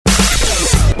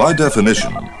By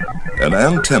definition, an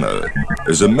antenna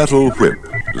is a metal whip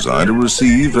designed to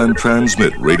receive and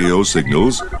transmit radio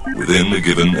signals within a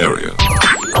given area.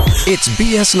 It's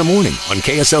BS in the Morning on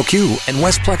KSLQ and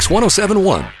Westplex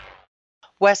 1071.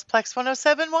 Westplex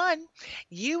 1071.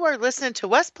 You are listening to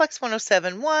Westplex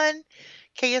 1071,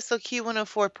 KSLQ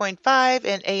 104.5,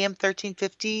 and AM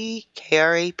 1350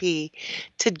 KRAP.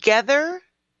 Together,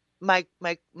 my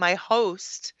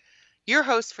host, your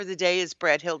host for the day is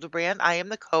Brad Hildebrand. I am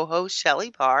the co-host,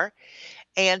 Shelley Barr.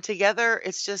 And together,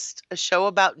 it's just a show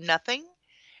about nothing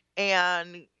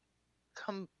and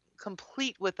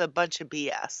complete with a bunch of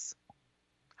BS.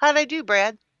 How'd I do,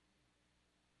 Brad?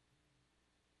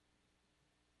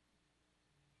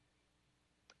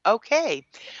 Okay.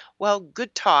 Well,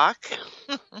 good talk.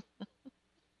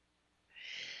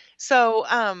 So,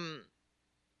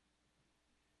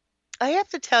 I have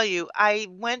to tell you, I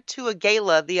went to a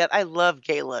gala. I love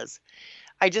galas.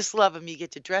 I just love them. You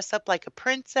get to dress up like a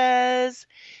princess.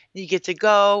 You get to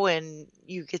go and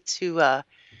you get to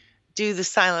do the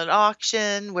silent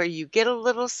auction where you get a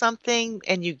little something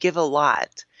and you give a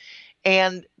lot.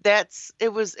 And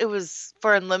it was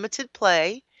for unlimited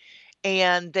play.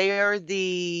 And they are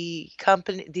the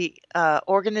company, the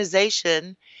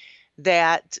organization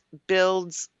that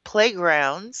builds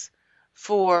playgrounds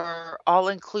for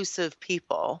all-inclusive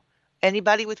people.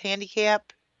 Anybody with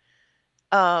handicap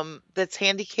that's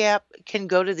handicapped can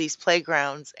go to these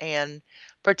playgrounds and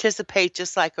participate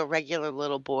just like a regular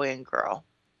little boy and girl.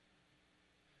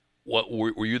 What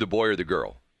were you, the boy or the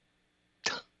girl?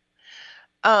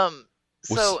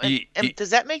 So,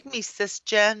 does that make me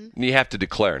cisgen? You have to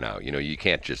declare now. You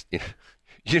can't just,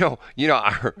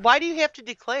 Why do you have to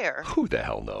declare? Who the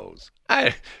hell knows?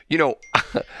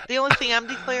 The only thing I'm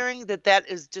declaring that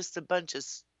is just a bunch of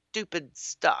stupid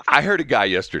stuff. I heard a guy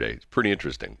yesterday. It's pretty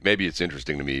interesting. Maybe it's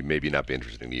interesting to me. Maybe not be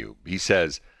interesting to you. He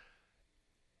says,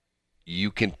 you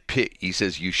can pick. He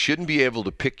says you shouldn't be able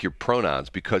to pick your pronouns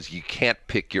because you can't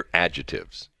pick your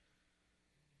adjectives.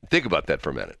 Think about that for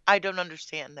a minute. I don't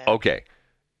understand that. Okay.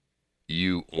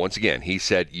 Once again, he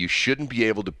said you shouldn't be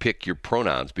able to pick your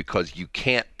pronouns because you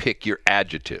can't pick your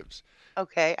adjectives.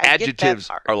 Okay. Adjectives get that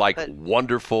part, are like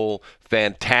wonderful,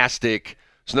 fantastic.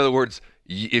 So in other words,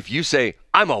 if you say,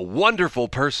 I'm a wonderful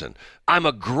person, I'm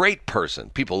a great person,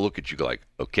 people look at you like,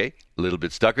 okay, a little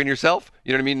bit stuck on yourself.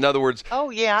 You know what I mean? In other words, oh,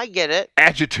 yeah, I get it.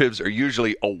 Adjectives are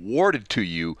usually awarded to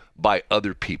you by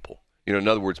other people. In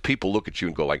other words, people look at you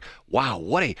and go like, wow,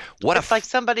 it's like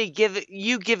somebody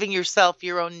giving yourself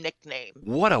your own nickname.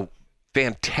 What a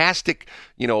fantastic,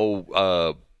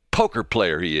 poker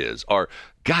player he is. Or,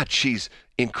 God, she's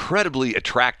incredibly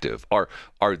attractive. Or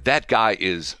that guy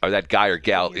or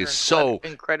gal is so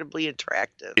incredibly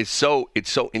attractive. It's so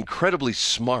incredibly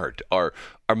smart or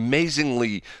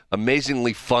amazingly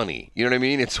funny. You know what I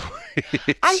mean? It's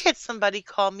I had somebody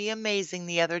call me amazing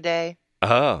the other day.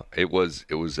 It was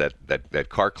that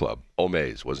car club,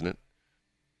 Omaze, wasn't it?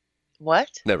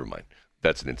 What? Never mind.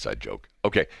 That's an inside joke.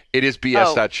 Okay, it is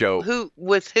BS.show. Who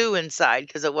inside?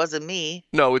 Because it wasn't me.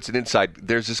 No, it's an inside.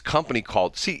 There's this company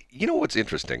called, see, you know what's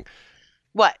interesting?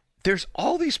 What? There's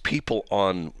all these people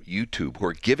on YouTube who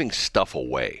are giving stuff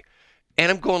away.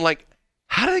 And I'm going like,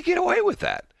 how do they get away with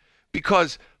that?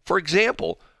 Because, for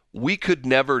example, we could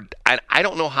never, and I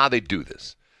don't know how they do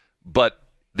this, but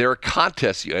there are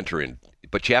contests you enter in,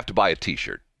 but you have to buy a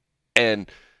T-shirt. And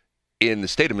in the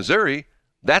state of Missouri,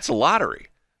 that's a lottery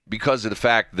because of the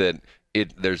fact that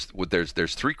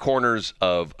there's three corners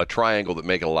of a triangle that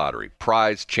make it a lottery: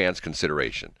 prize, chance,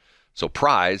 consideration. So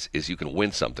prize is you can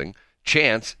win something.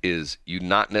 Chance is you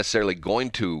not necessarily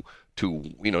going to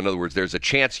in other words, there's a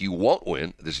chance you won't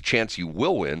win. There's a chance you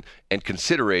will win. And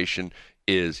consideration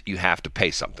is you have to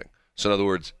pay something. So in other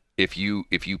words, if you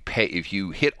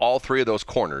hit all three of those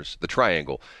corners, the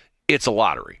triangle, it's a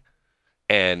lottery.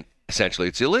 And essentially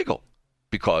it's illegal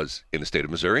because in the state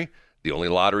of Missouri, the only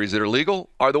lotteries that are legal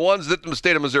are the ones that the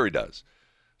state of Missouri does.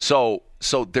 So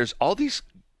there's all these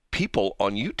people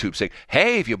on YouTube saying,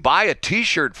 hey, if you buy a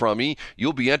T-shirt from me,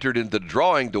 you'll be entered into the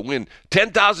drawing to win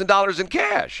 $10,000 in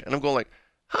cash. And I'm going like,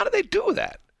 how do they do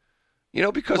that?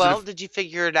 Because did you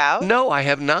figure it out? No, I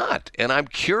have not, and I'm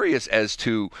curious as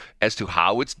to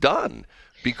how it's done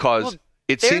because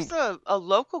there's a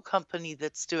local company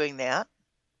that's doing that.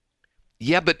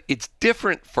 Yeah, but it's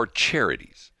different for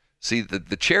charities. See,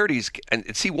 the charities,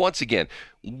 and see, once again,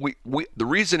 we the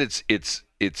reason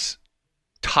it's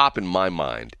top in my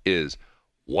mind is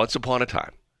once upon a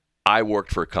time, I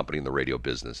worked for a company in the radio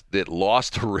business that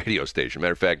lost a radio station.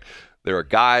 Matter of fact, there are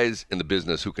guys in the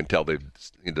business who can tell they've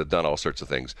done all sorts of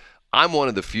things. I'm one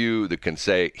of the few that can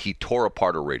say he tore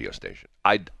apart a radio station.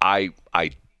 I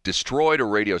destroyed a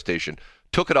radio station,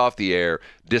 took it off the air,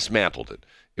 dismantled it.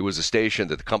 It was a station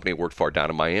that the company worked for down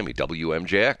in Miami,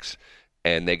 WMJX,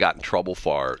 and they got in trouble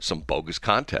for some bogus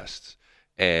contests.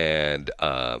 And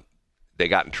they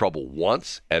got in trouble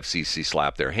once, FCC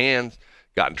slapped their hands.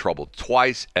 Got in trouble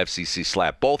twice, FCC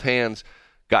slapped both hands.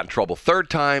 Got in trouble third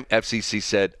time, FCC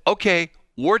said, okay,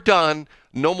 we're done,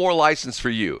 no more license for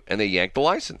you. And they yanked the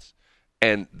license.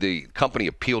 And the company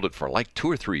appealed it for like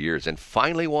 2 or 3 years. And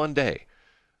finally one day,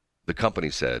 the company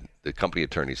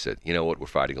attorney said, you know what, we're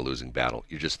fighting a losing battle.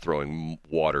 You're just throwing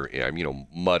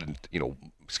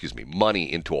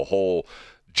money into a hole.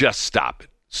 Just stop it.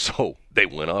 So they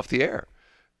went off the air.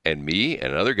 And me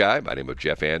and another guy by the name of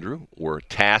Jeff Andrew were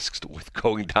tasked with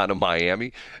going down to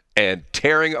Miami and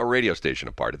tearing a radio station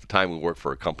apart. At the time, we worked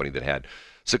for a company that had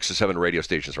 6 or 7 radio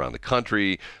stations around the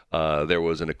country. There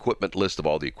was an equipment list of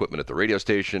all the equipment at the radio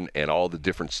station, and all the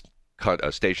different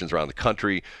stations around the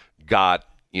country got,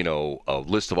 a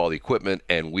list of all the equipment,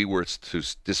 and we were to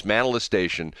dismantle the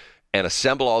station and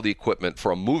assemble all the equipment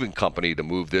for a moving company to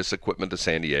move this equipment to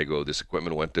San Diego. This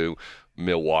equipment went to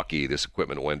Milwaukee. This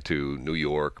equipment went to New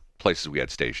York, places we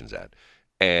had stations at.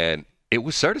 And it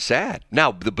was sort of sad.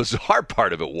 Now, the bizarre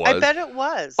part of it was... I bet it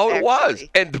was. Oh, actually. It was.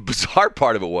 And the bizarre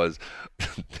part of it was,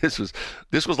 this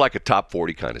was like a top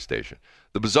 40 kind of station.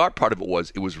 The bizarre part of it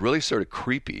was really sort of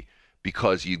creepy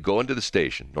because you'd go into the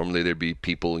station. Normally there'd be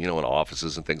people, in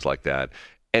offices and things like that.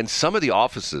 And some of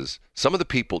the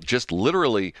people just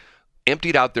literally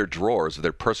emptied out their drawers of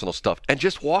their personal stuff and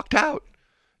just walked out.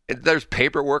 And there's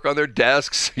paperwork on their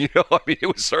desks. It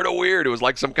was sort of weird. It was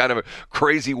like some kind of a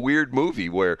crazy, weird movie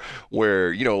where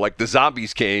like the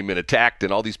zombies came and attacked,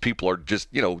 and all these people are just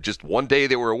one day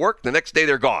they were at work, the next day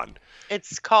they're gone.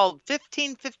 It's called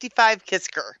 1555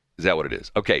 Kisker. Is that what it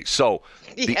is? Okay, so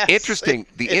the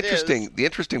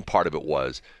interesting part of it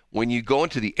was when you go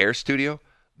into the air studio,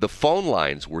 the phone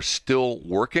lines were still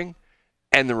working,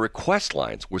 and the request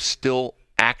lines were still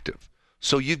active.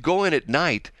 So you'd go in at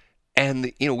night,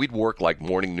 and we'd work like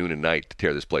morning, noon, and night to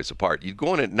tear this place apart. You'd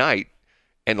go in at night,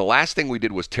 and the last thing we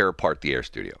did was tear apart the air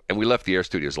studio. And we left the air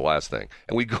studio as the last thing.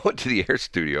 And we'd go into the air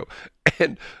studio,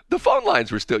 and the phone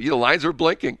lines were still, lines were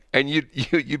blinking, and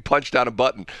you'd punch down a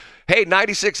button. Hey,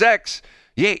 96X.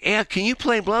 Yeah, can you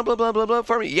play blah, blah, blah, blah, blah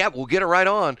for me? Yeah, we'll get it right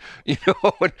on.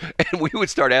 And we would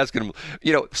start asking them,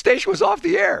 the station was off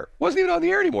the air. Wasn't even on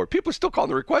the air anymore. People were still calling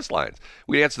the request lines.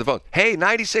 We'd answer the phone. Hey,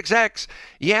 96X.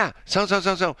 Yeah, so.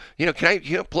 Can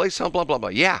I play some blah, blah, blah?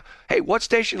 Yeah. Hey, what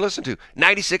station you listen to?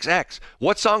 96X.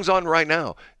 What song's on right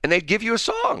now? And they'd give you a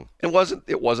song. It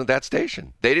wasn't that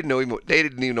station. They didn't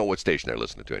even know what station they're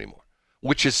listening to anymore,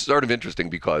 which is sort of interesting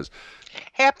because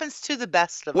happens to the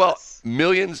best of us. Well,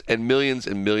 millions and millions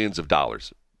and millions of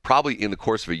dollars, probably in the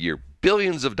course of a year,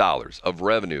 billions of dollars of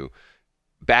revenue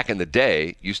back in the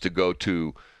day used to go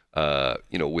to,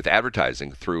 with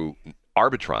advertising through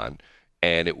Arbitron,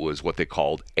 and it was what they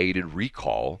called aided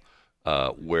recall,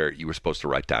 where you were supposed to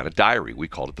write down a diary. We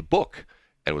called it the book.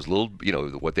 And it was a little,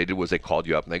 what they did was they called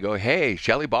you up and they go, hey,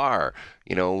 Shelley Barr,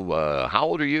 how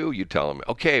old are you? You tell them,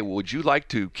 okay, well, would you like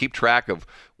to keep track of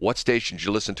what stations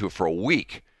you listen to for a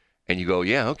week? And you go,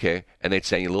 yeah, okay. And they'd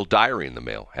send you a little diary in the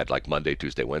mail. Had like Monday,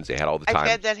 Tuesday, Wednesday, had all the time. I've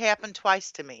had that happen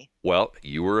twice to me. Well,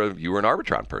 you were an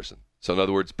Arbitron person. So in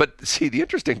other words, but see, the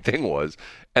interesting thing was,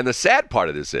 and the sad part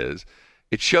of this is,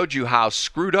 it showed you how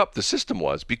screwed up the system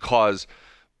was, because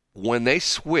when they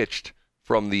switched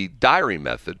from the diary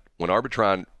method, when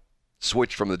Arbitron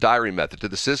switched from the diary method to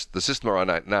the system we're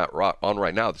on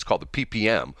right now, that's called the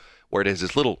PPM, where it has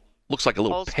this looks like a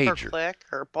little pulse pager. Per click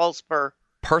or pulse per...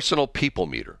 Personal people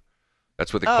meter.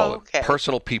 That's what they call it.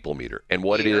 Personal people meter. And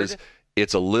what it is,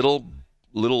 it's a little,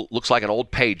 looks like an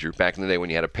old pager back in the day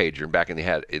when you had a pager. And back in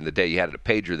the day, you had a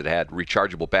pager that had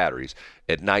rechargeable batteries.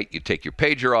 At night, you'd take your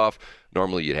pager off.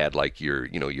 Normally, you'd had like your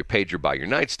pager by your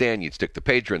nightstand. You'd stick the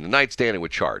pager in the nightstand and it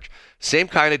would charge. Same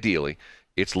kind of dealie.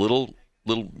 It's little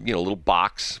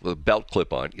box with a belt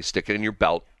clip on. You stick it in your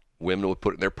belt. Women would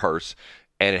put it in their purse,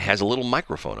 and it has a little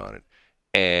microphone on it.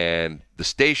 And the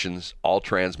stations all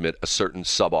transmit a certain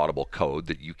subaudible code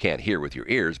that you can't hear with your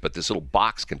ears, but this little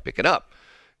box can pick it up.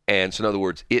 And so in other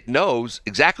words, it knows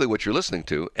exactly what you're listening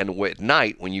to. And at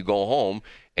night, when you go home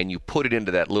and you put it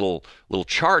into that little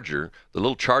charger, the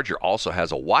little charger also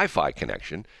has a Wi-Fi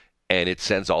connection, and it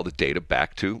sends all the data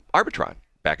back to Arbitron.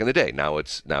 Back in the day. Now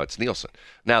it's Nielsen.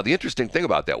 Now, the interesting thing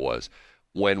about that was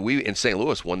in St.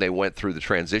 Louis, when they went through the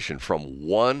transition from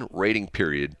one rating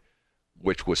period,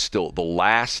 which was still the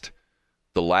last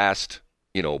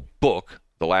book,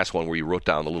 the last one where you wrote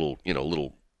down the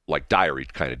little like diary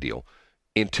kind of deal,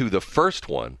 into the first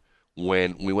one,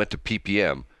 when we went to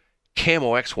PPM,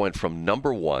 KMOX went from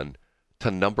number 1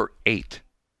 to number 8.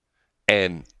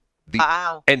 And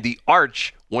Wow. the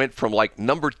Arch went from like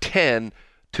number 10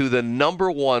 to the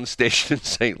number 1 station in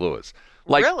St. Louis.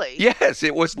 Like, really? Yes,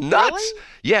 it was nuts. Really?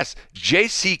 Yes,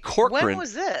 J.C. Corcoran. When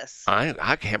was this?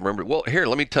 I can't remember. Well, here,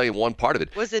 let me tell you one part of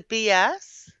it. Was it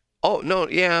BS? Oh, no,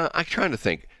 yeah, I'm trying to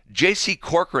think. J.C.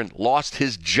 Corcoran lost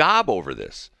his job over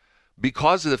this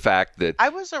because of the fact that... I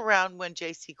was around when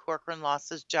J.C. Corcoran lost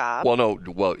his job. Well, no,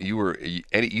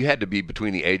 you had to be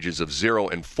between the ages of 0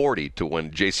 and 40 to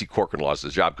when J.C. Corcoran lost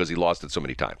his job because he lost it so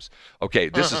many times. Okay,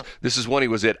 this is when he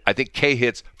was at, I think,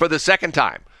 K-Hits for the second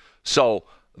time. So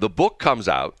the book comes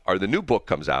out, or the new book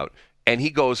comes out, and he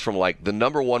goes from like the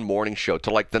number 1 morning show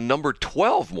to like the number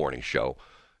 12 morning show.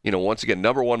 You know, once again,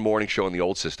 number 1 morning show in the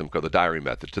old system called the diary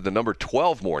method to the number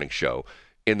 12 morning show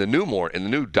in the new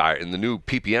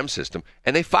PPM system,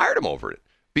 and they fired him over it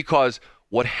because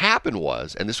what happened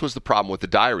was, and this was the problem with the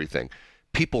diary thing,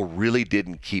 people really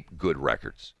didn't keep good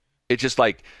records. It's just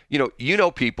like, you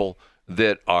know people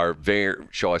that are very,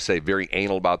 shall I say, very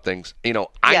anal about things.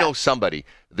 I know somebody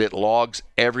that logs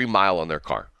every mile on their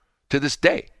car to this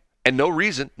day. And no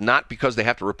reason, not because they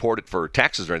have to report it for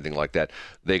taxes or anything like that.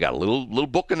 They got a little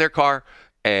book in their car,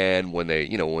 and when they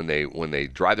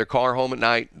drive their car home at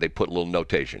night, they put a little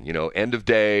notation. End of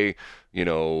day,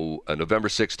 November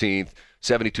 16th,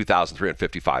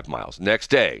 72,355 miles.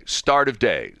 Next day, start of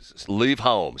days, leave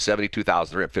home,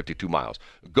 72,352 miles.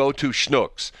 Go to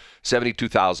Schnucks,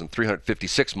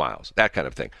 72,356 miles. That kind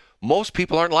of thing. Most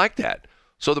people aren't like that.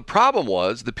 So the problem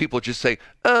was that people just say,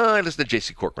 I listen to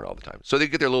J.C. Corcoran all the time. So they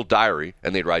get their little diary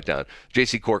and they'd write down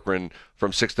J.C. Corcoran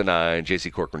from 6 to 9,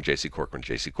 J.C. Corcoran, J.C. Corcoran,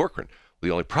 J.C. Corcoran.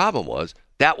 The only problem was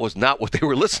that was not what they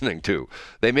were listening to.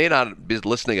 They may not be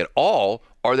listening at all,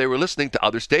 or they were listening to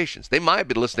other stations. They might have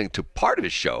been listening to part of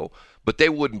his show, but they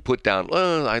wouldn't put down,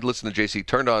 I listened to J.C.,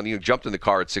 turned on, jumped in the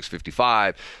car at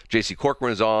 6:55, J.C.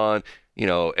 Corcoran is on,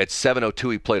 at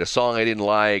 7:02 he played a song I didn't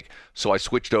like, so I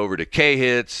switched over to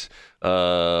K-Hits. At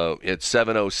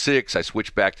 7:06, I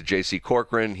switched back to J.C.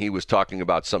 Corcoran. He was talking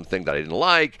about something that I didn't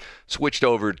like. Switched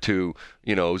over to,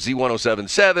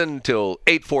 Z1077 till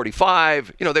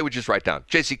 8:45. They would just write down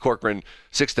J.C. Corcoran,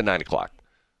 6 to 9 o'clock.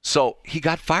 So he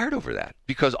got fired over that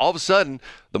because all of a sudden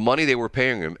the money they were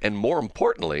paying him, and more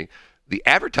importantly, the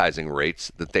advertising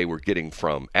rates that they were getting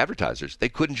from advertisers, they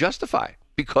couldn't justify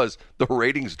because the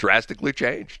ratings drastically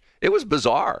changed. It was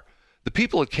bizarre. The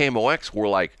people at KMOX were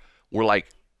like,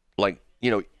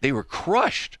 they were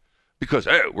crushed because,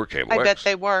 hey, we're KMOX. I bet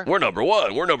they were. We're number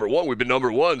 1. We're number 1. We've been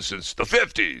number 1 since the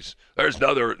 50s. There's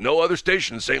no other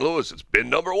station in St. Louis that's been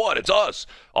number 1. It's us.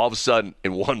 All of a sudden,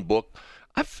 in one book,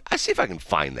 I see if I can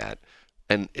find that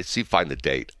and find the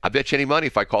date. I bet you any money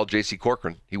if I called J.C.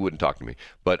 Corcoran, he wouldn't talk to me.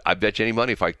 But I bet you any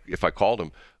money if I called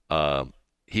him,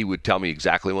 he would tell me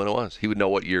exactly when it was. He would know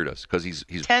what year it is because he's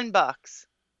 $10.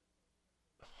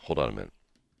 Hold on a minute.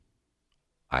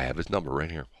 I have his number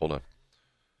right here. Hold on.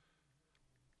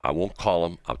 I won't call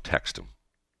him. I'll text him.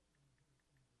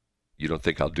 You don't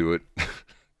think I'll do it?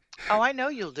 Oh, I know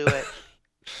you'll do it.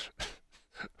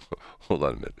 Hold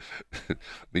on a minute. Let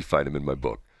me find him in my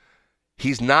book.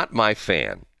 He's not my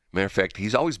fan. Matter of fact,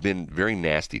 he's always been very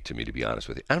nasty to me, to be honest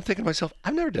with you. I'm thinking to myself,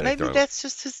 I've never done anything. Maybe that's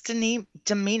just his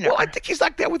demeanor. Well, I think he's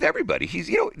like that with everybody. Do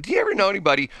you ever know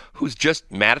anybody who's just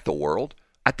mad at the world?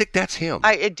 I think that's him.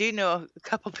 I do know a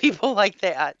couple people like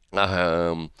that.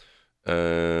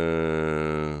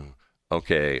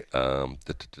 Okay.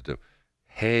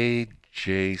 Hey,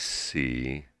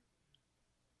 JC.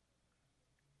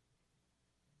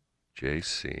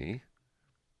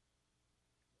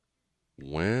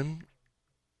 When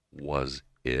was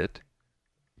it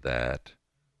that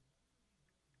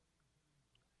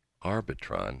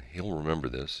Arbitron, he'll remember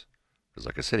this, because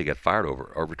like I said, he got fired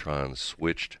over Arbitron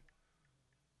switched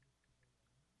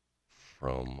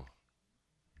from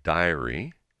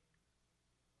diary,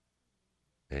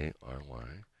 A-R-Y,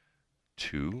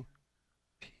 to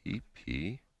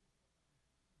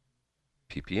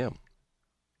PPM.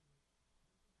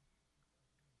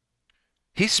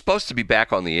 He's supposed to be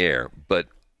back on the air, but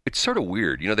it's sort of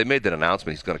weird. They made that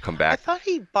announcement he's going to come back. I thought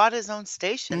he bought his own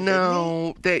station.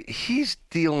 No, he's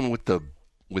dealing with the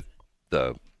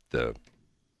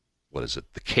what is it?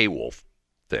 The K-Wolf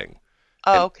thing.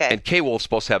 Oh, okay. And K-Wolf's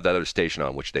supposed to have that other station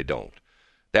on, which they don't.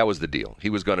 That was the deal. He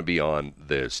was going to be on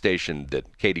the station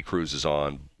that Katie Cruz is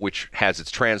on, which has its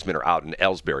transmitter out in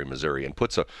Ellsbury, Missouri, and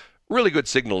puts a really good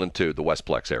signal into the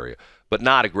Westplex area, but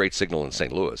not a great signal in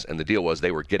St. Louis. And the deal was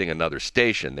they were getting another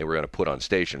station. They were going to put on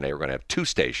station. They were going to have 2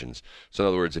 stations. So in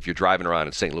other words, if you're driving around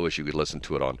in St. Louis, you could listen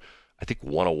to it on, I think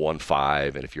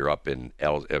 101.5, and if you're up in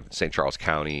St. Charles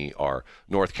County or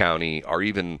North County or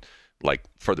even like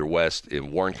further west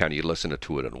in Warren County, you listen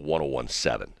to it at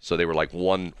 101.7. So they were like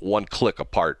one click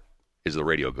apart as the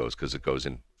radio goes, because it goes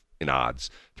in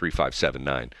odds,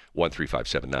 3579,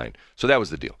 13579. So that was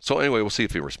the deal. So anyway, we'll see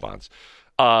if he responds.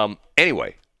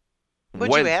 Anyway.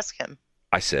 What'd you ask him?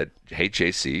 I said, hey,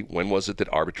 JC, when was it that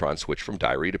Arbitron switched from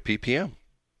diary to PPM?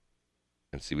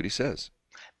 And see what he says.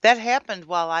 That happened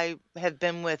while I have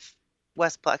been with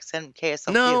Westplex and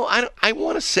KSLQ. No, I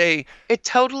want to say it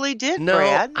totally did. No,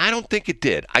 Brad. I don't think it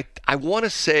did. I want to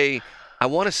say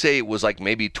it was like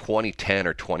maybe 2010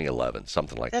 or 2011,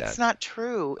 something like that. That's not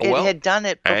true. It Well, had done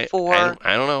it before.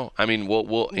 I don't know. I mean,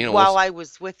 while I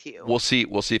was with you, we'll see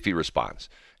if he responds.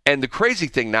 And the crazy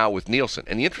thing now with Nielsen,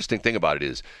 and the interesting thing about it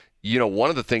is, one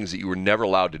of the things that you were never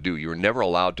allowed to do, you were never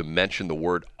allowed to mention the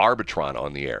word Arbitron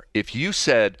on the air. If you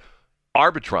said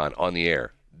Arbitron on the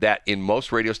air, that in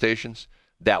most radio stations,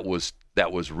 that was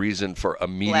reason for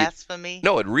immediate blasphemy.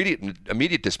 No,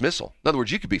 immediate dismissal. In other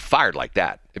words, you could be fired like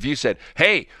that. If you said,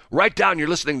 "Hey, write down you're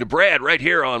listening to Brad right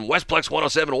here on Westplex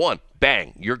 107.1,"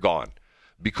 bang, you're gone.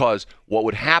 Because what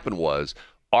would happen was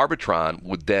Arbitron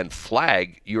would then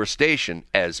flag your station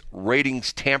as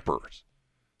ratings tamperers.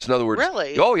 So in other words,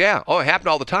 really? Oh yeah, it happened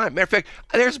all the time. Matter of fact,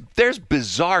 there's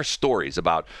bizarre stories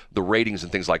about the ratings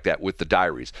and things like that with the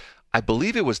diaries. I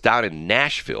believe it was down in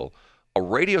Nashville, a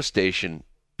radio station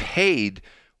paid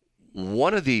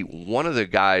one of the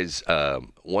guys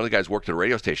worked at a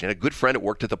radio station, had a good friend that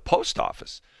worked at the post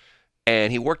office.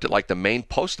 And he worked at like the main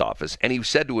post office, and he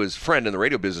said to his friend in the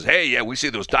radio business, "Hey, yeah, we see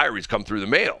those diaries come through the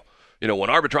mail. When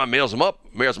Arbitron mails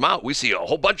them out, we see a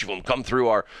whole bunch of them come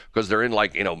through because they're in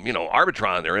like,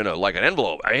 Arbitron, they're in an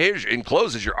envelope. Here's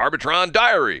encloses your Arbitron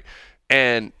diary."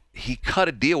 And he cut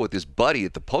a deal with his buddy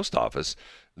at the post office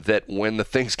that when the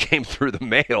things came through the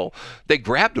mail, they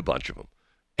grabbed a bunch of them.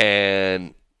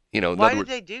 And, why did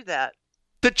they do that?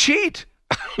 To cheat.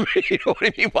 You know what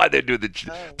I mean? Why they do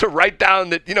to write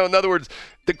down that, in other words,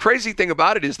 the crazy thing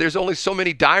about it is there's only so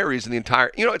many diaries in the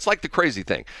entire, it's like the crazy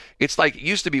thing. It's like it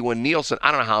used to be when Nielsen,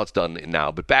 I don't know how it's done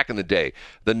now, but back in the day,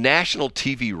 the national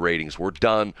TV ratings were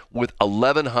done with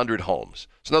 1,100 homes.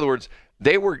 So in other words,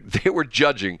 they were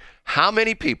judging how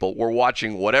many people were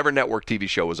watching whatever network TV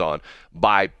show was on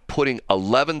by putting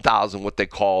 11,000 what they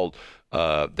called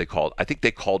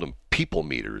them people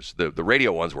meters. The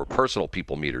radio ones were personal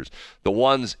people meters. The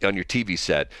ones on your TV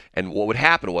set. And what would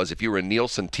happen was if you were a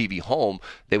Nielsen TV home,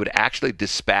 they would actually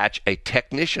dispatch a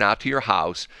technician out to your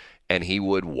house, and he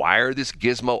would wire this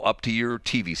gizmo up to your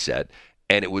TV set,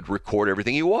 and it would record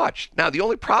everything you watched. Now, the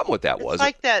only problem with that was... It's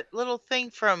like that little thing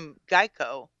from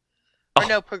Geico. Or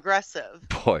no, Progressive.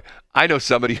 Boy, I know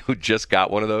somebody who just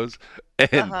got one of those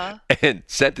and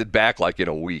sent it back like in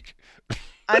a week.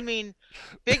 I mean,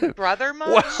 Big Brother much?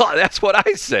 Well, that's what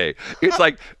I say. It's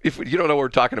like, if you don't know what we're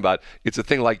talking about, it's a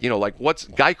thing like, like what's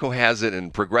Geico has it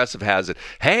and Progressive has it.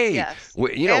 Hey, yes.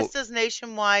 As does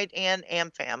Nationwide and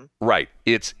AmFam. Right.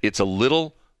 It's a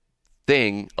little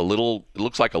thing, it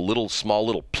looks like a small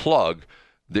little plug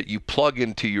that you plug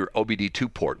into your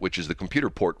OBD2 port, which is the computer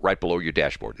port right below your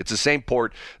dashboard. It's the same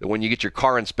port that when you get your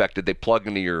car inspected, they plug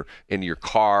into your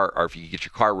car, or if you get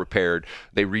your car repaired,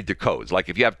 they read the codes. Like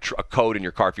if you have a code in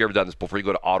your car, if you've ever done this before, you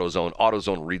go to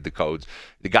AutoZone read the codes.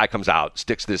 The guy comes out,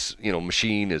 sticks this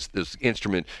machine, this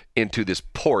instrument into this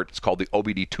port. It's called the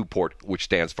OBD2 port, which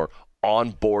stands for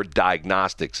Onboard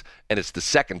Diagnostics, and it's the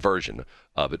second version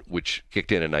of it, which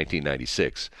kicked in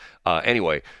 1996.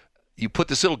 Anyway, you put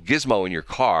this little gizmo in your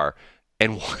car,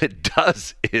 and what it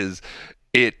does is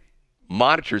it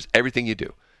monitors everything you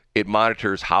do. It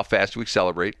monitors how fast you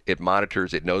accelerate. It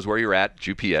knows where you're at,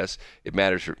 GPS. It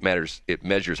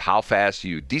measures how fast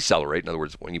you decelerate. In other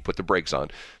words, when you put the brakes on,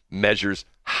 measures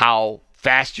how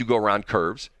fast you go around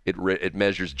curves. It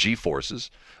measures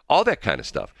G-forces, all that kind of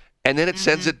stuff. And then it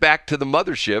sends it back to the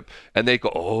mothership, and they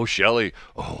go, "Oh, Shelley,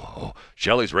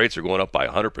 Shelley's rates are going up by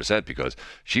 100% because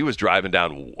she was driving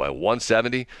down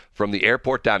 170 from the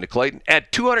airport down to Clayton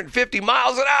at 250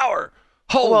 miles an hour."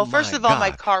 Oh, well, first of all, God.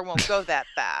 my car won't go that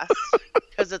fast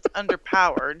because it's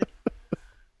underpowered.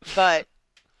 But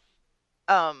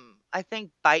I think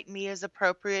 "bite me" is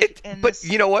appropriate. But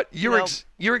you know what?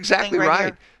 You're exactly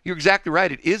right. You're exactly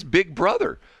right. It is Big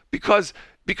Brother because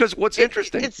what's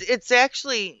interesting? It's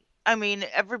actually. I mean,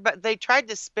 everybody, they tried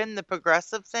to spin the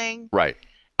Progressive thing. Right.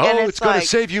 Oh, it's going to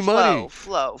save you money.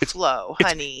 Flow,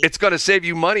 honey. It's going to save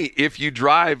you money if you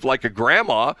drive like a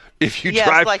grandma. If you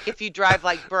drive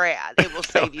like Brad, it will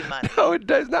save you money. No, it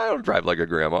does not. I don't drive like a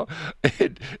grandma.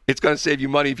 It's going to save you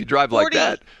money if you drive like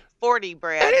that. 40,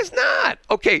 Brad. That is not.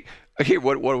 Okay, Okay,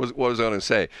 what was I going to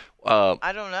say?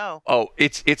 I don't know. Oh,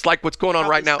 it's like what's going on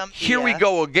Probably right now. some Here we BS.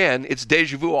 go again. It's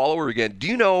deja vu all over again. Do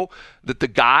you know that the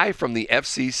guy from the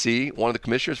FCC, one of the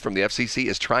commissioners from the FCC,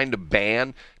 is trying to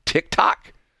ban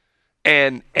TikTok?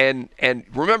 And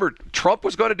remember, Trump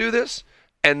was going to do this,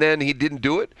 and then he didn't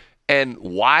do it. And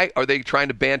why are they trying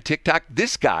to ban TikTok?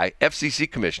 This guy, FCC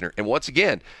commissioner, and once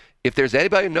again, if there's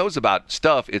anybody who knows about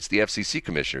stuff, it's the FCC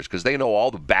commissioners because they know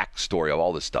all the backstory of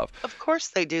all this stuff. Of course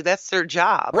they do. That's their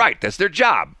job. Right, that's their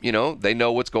job. You know, they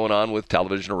know what's going on with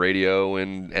television, radio,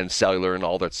 and cellular, and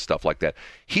all that stuff like that.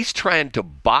 He's trying to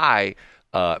ban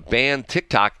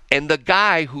TikTok, and the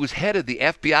guy who's head of the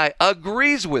FBI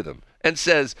agrees with him and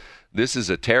says this is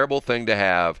a terrible thing to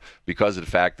have because of the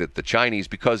fact that the Chinese,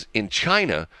 because in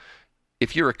China,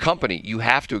 if you're a company, you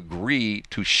have to agree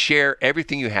to share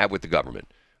everything you have with the government,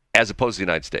 as opposed to the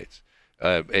United States.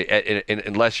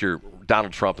 Unless you're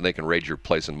Donald Trump and they can raid your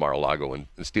place in Mar-a-Lago and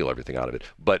steal everything out of it.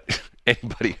 But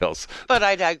anybody else. But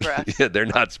I digress. Yeah, they're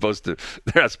not supposed to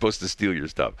steal your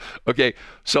stuff. Okay,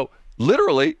 so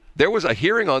literally there was a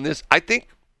hearing on this, I think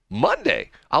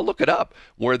Monday. I'll look it up,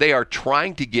 where they are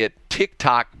trying to get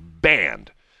TikTok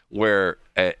banned. Where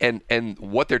and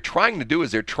what they're trying to do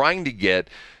is they're trying to get,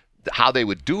 how they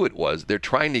would do it was they're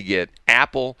trying to get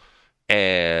Apple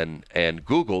and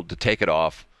Google to take it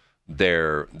off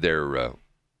their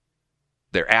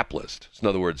app list. So in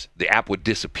other words, the app would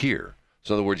disappear.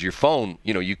 So in other words, your phone,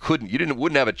 you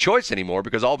wouldn't have a choice anymore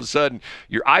because all of a sudden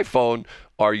your iPhone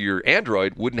or your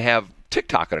Android wouldn't have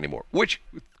TikTok on anymore, which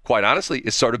quite honestly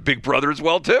is sort of Big Brother as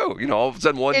well too. All of a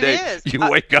sudden one day you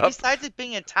wake up. Besides it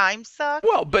being a time suck,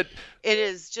 well, but it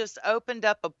has just opened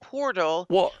up a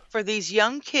portal for these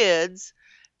young kids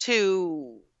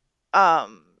to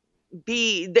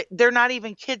they're not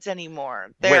even kids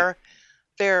anymore. They're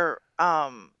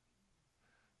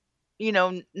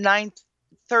ninth,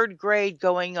 third grade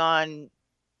going on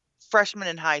freshman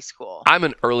in high school. I'm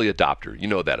an early adopter. You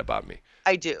know that about me.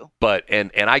 I do. But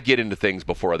and I get into things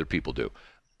before other people do.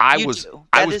 I was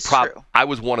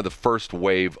one of the first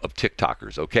wave of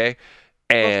TikTokers, okay?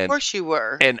 And well, of course you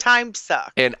were. And time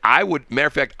sucked. And matter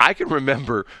of fact, I can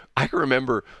remember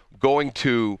going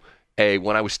to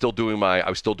when I was still doing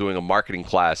a marketing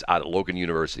class out at Logan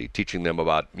University, teaching them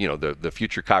about, the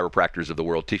future chiropractors of the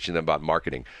world, teaching them about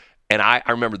marketing. And I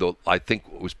remember I think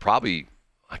it was probably,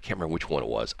 I can't remember which one it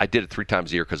was. I did it 3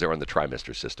 times a year because they were on the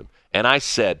trimester system. And I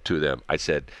said to them,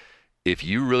 if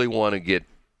you really want to get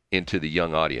into the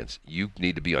young audience, you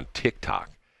need to be on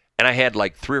TikTok. And I had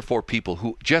like 3 or 4 people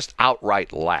who just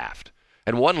outright laughed.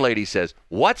 And one lady says,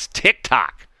 "What's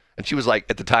TikTok?" And she was like,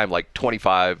 at the time, like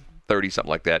 25, 30, something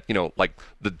like that, like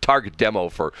the target demo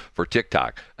for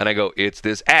TikTok. And I go, it's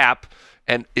this app.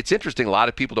 And it's interesting, a lot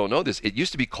of people don't know this. It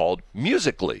used to be called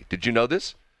Musical.ly. Did you know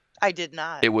this? I did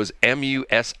not. It was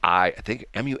MUSIK.ly.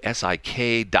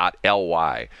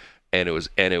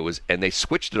 And they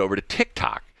switched it over to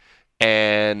TikTok.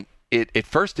 And at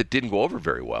first it didn't go over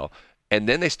very well. And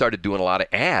then they started doing a lot of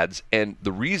ads. And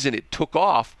the reason it took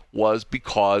off was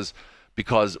because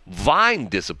Vine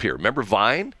disappeared. Remember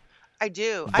Vine? I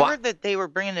do. I heard that they were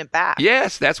bringing it back.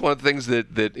 Yes, that's one of the things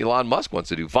that Elon Musk wants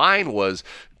to do.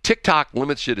 TikTok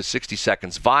limits you to 60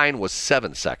 seconds. Vine was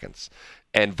 7 seconds.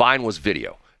 And Vine was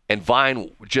video. And Vine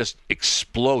just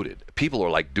exploded. People are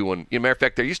like doing, matter of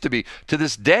fact, there used to be, to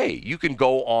this day, you can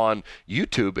go on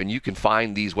YouTube and you can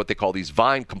find these, what they call these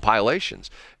Vine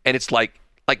compilations. And it's like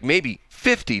maybe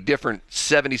 50 different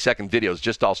 70-second videos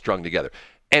just all strung together.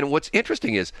 And what's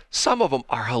interesting is some of them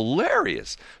are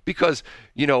hilarious because,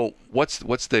 there's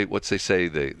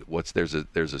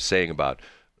a saying about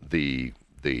the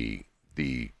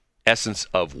essence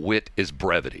of wit is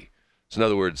brevity. So in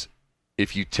other words,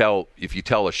 if you tell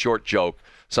a short joke,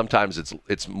 sometimes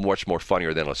it's much more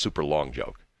funnier than a super long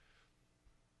joke.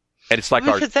 And it's like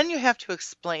because then you have to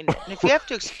explain it. And if you have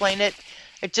to explain it,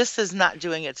 it just is not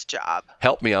doing its job.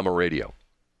 Help me, I'm a radio.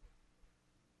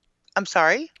 I'm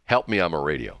sorry? Help me, I'm a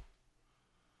radio.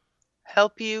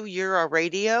 Help you, you're a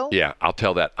radio? Yeah, I'll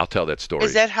tell that story.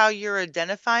 Is that how you're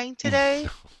identifying today?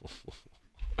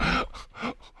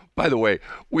 By the way,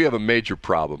 we have a major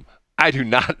problem. I do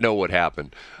not know what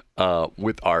happened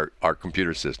with our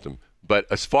computer system. But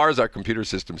as far as our computer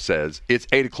system says, it's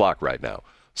 8 o'clock right now.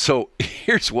 So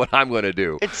here's what I'm going to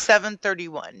do. It's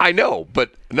 7:31. I know,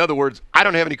 but in other words, I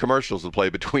don't have any commercials to play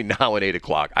between now and 8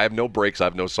 o'clock. I have no breaks. I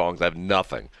have no songs. I have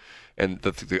nothing. And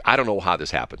I don't know how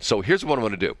this happened. So here's what I'm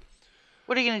going to do.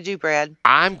 What are you going to do, Brad?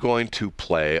 I'm going to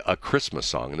play a Christmas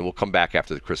song, and then we'll come back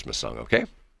after the Christmas song, okay?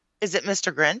 Is it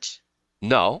Mr. Grinch?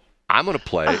 No, I'm going to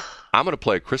play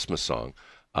a Christmas song,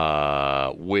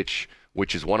 which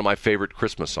is one of my favorite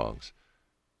Christmas songs.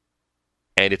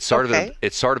 And it's sort of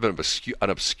an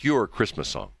obscure Christmas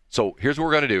song. So here's what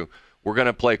we're going to do. We're going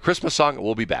to play a Christmas song, and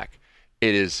we'll be back.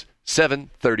 It is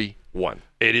 7:31.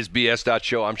 It is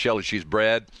BS.show. I'm Shelley. She's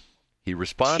Brad. He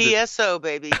responded. TSO,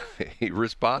 baby. He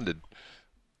responded.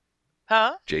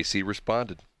 Huh? JC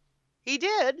responded. He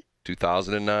did.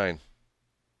 2009.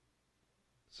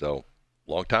 So,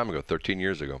 long time ago, 13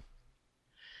 years ago.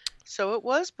 So it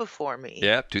was before me.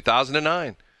 Yeah,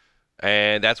 2009.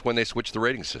 And that's when they switched the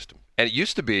rating system. And it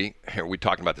used to be, here, we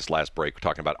talking about this last break, we're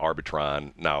talking about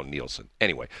Arbitron, now Nielsen.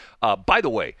 Anyway, by the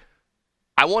way,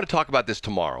 I want to talk about this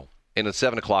tomorrow in the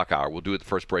 7 o'clock hour. We'll do it the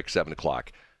first break, 7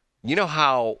 o'clock. You know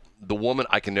how the woman,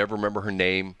 I can never remember her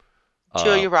name.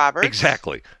 Julia Roberts.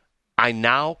 Exactly. I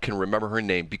now can remember her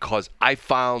name because I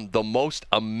found the most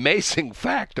amazing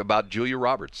fact about Julia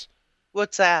Roberts.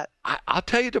 What's that? I'll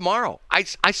tell you tomorrow. I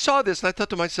saw this and I thought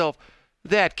to myself,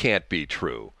 that can't be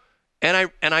true.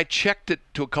 And I checked it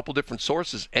to a couple different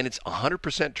sources, and it's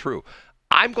 100% true.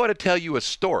 I'm going to tell you a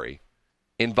story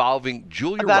involving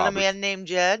Julia Roberts. About a man named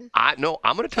Jed? No,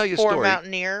 I'm going to tell you a Poor story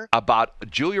mountaineer. about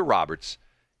Julia Roberts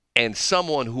and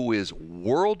someone who is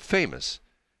world famous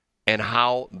and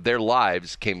how their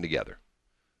lives came together.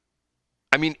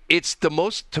 I mean, it's the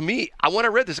most, to me, when I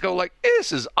read this, I go like,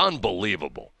 this is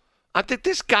unbelievable. I think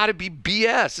this got to be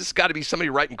BS. This got to be somebody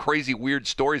writing crazy, weird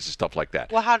stories and stuff like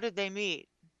that. Well, how did they meet?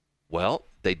 Well,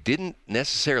 they didn't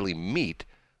necessarily meet,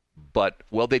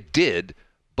 they did,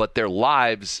 but their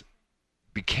lives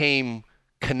became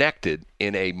connected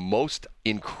in a most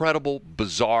incredible,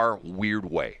 bizarre, weird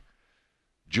way.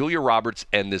 Julia Roberts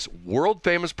and this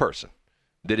world-famous person,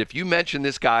 that if you mention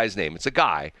this guy's name, it's a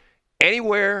guy,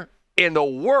 anywhere in the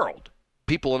world,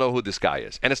 people will know who this guy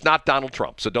is. And it's not Donald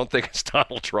Trump, so don't think it's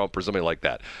Donald Trump or something like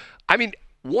that. I mean,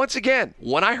 once again,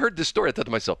 when I heard this story, I thought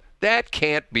to myself, that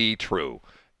can't be true.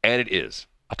 And it is.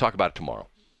 I'll talk about it tomorrow.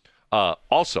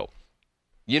 Also,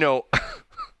 you know,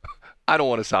 I don't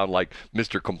want to sound like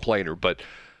Mr. Complainer, but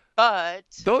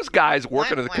those guys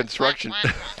working on the construction,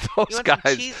 those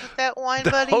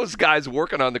guys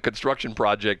working on the construction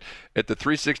project at the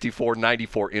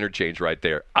 364-94 interchange right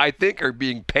there, I think are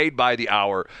being paid by the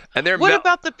hour. And they're What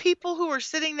about the people who are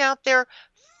sitting out there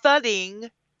thudding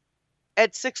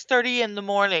at 6:30 in the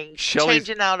morning,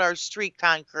 changing out our street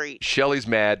concrete? Shelley's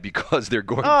mad because they're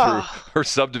going through her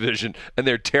subdivision and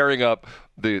they're tearing up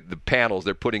the panels.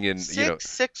 They're putting in,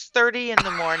 6:30 in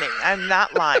the morning. I'm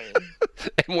not lying.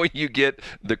 And when you get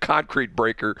the concrete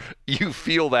breaker, you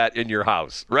feel that in your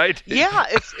house, right? Yeah,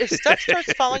 if stuff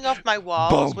starts falling off my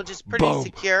walls, which is pretty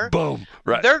secure,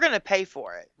 right, they're going to pay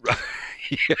for it. Right.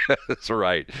 Yeah, that's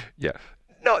right. Yeah.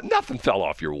 No, nothing fell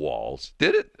off your walls,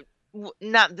 did it?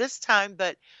 Not this time,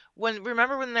 but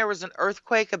remember when there was an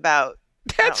earthquake about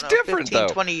That's different 15,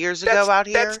 though. 20 years ago out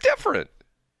here? That's different.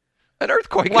 An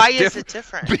earthquake Why is it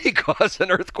different? Because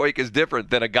an earthquake is different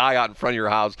than a guy out in front of your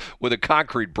house with a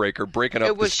concrete breaker breaking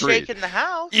up the street. It was shaking the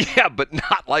house. Yeah, but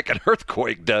not like an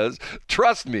earthquake does.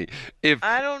 Trust me.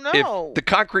 I don't know. If the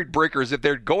concrete breakers, if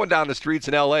they're going down the streets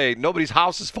in L.A., nobody's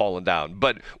house is falling down.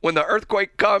 But when the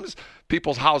earthquake comes,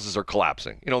 people's houses are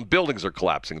collapsing. Buildings are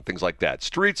collapsing, things like that.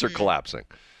 Streets are collapsing.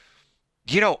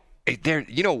 We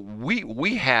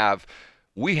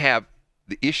have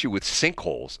the issue with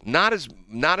sinkholes, not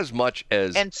as much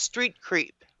as and street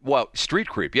creep. Well, street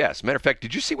creep, yes. Matter of fact,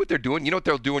 did you see what they're doing? You know what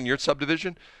they'll do in your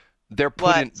subdivision? They'll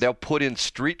put in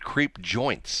street creep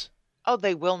joints. Oh,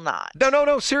 they will not.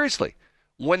 No, seriously.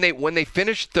 When they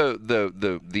finish the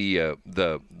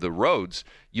roads,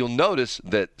 you'll notice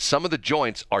that some of the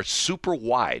joints are super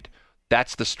wide.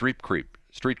 That's the street creep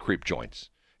joints.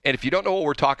 And if you don't know what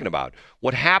we're talking about,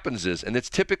 what happens is, and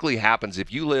this typically happens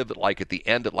if you live like at the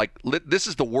end of this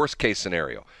is the worst case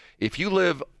scenario. If you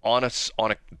live on a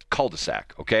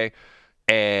cul-de-sac, okay,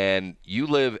 and you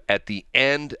live at the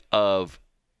end of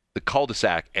the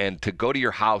cul-de-sac, and to go to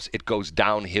your house, it goes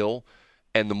downhill,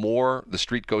 and the more the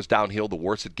street goes downhill, the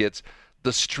worse it gets.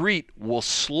 The street will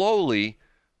slowly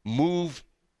move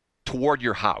toward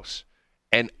your house,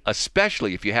 and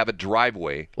especially if you have a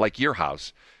driveway like your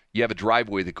house. You have a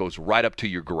driveway that goes right up to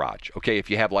your garage. Okay, if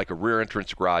you have like a rear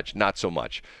entrance garage, not so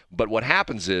much. But what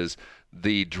happens is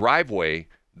the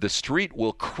street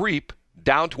will creep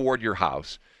down toward your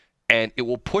house, and it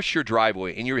will push your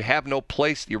driveway, and your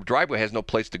driveway has no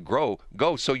place to go,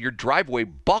 so your driveway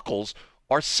buckles,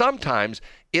 or sometimes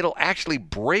it'll actually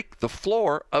break the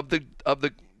floor of the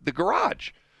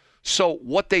garage. So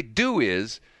what they do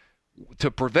is,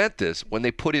 to prevent this, when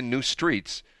they put in new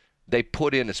streets, they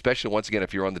put in, especially once again,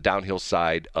 if you're on the downhill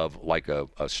side of like a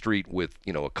street with,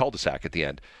 a cul-de-sac at the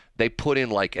end, they put in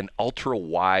like an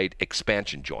ultra-wide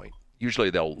expansion joint.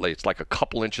 usually it's like a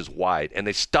couple inches wide, and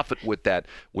they stuff it with that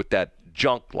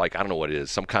junk, like I don't know what it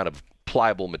is, some kind of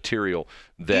pliable material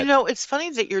that. It's funny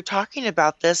that you're talking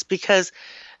about this because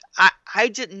I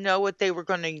didn't know what they were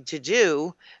going to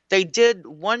do. They did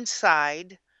one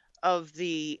side of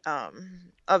the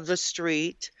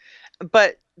street,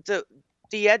 but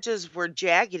the edges were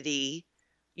jaggedy,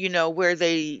 where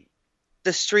the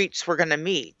streets were going to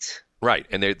meet. Right,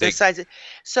 and they The sides.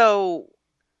 So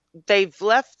they've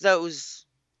left those.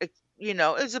 It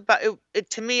was about it.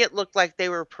 To me, it looked like they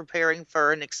were preparing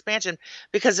for an expansion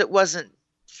because it wasn't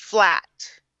flat.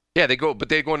 Yeah, they go, but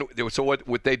they go. So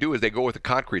what they do is they go with a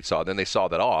concrete saw, then they saw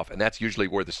that off, and that's usually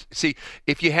where see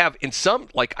if you have in some,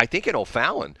 like I think in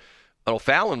O'Fallon,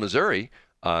 Missouri,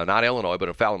 not Illinois, but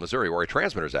O'Fallon, Missouri, where our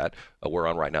transmitter's at, we're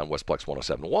on right now in Westplex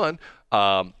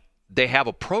 107.1. They have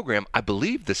a program. I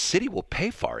believe the city will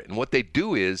pay for it, and what they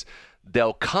do is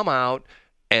they'll come out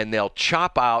and they'll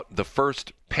chop out the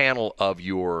first panel of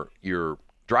your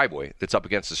driveway that's up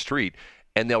against the street,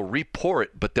 and they'll re-pour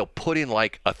it, but they'll put in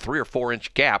like a 3 or 4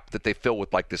 inch gap that they fill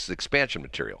with like this expansion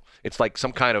material. It's like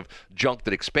some kind of junk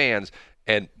that expands,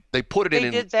 and they put it in.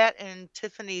 They did that in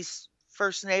Tiffany's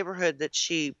first neighborhood that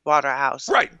she bought a house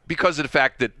in. Right, because of the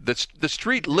fact that the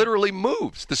street literally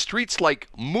moves. The street's like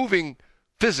moving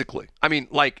physically. I mean,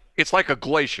 like it's like a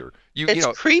glacier. It's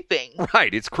creeping.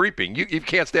 Right, it's creeping. You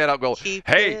can't stand out and go,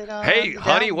 hey,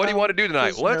 honey, what do you want to do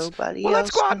tonight? Let's go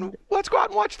out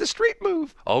and watch the street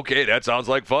move. Okay, that sounds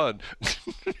like fun.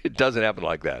 It doesn't happen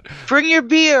like that. Bring your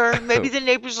beer. Maybe the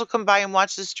neighbors will come by and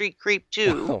watch the street creep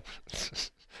too. Well,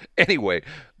 anyway,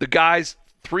 the guys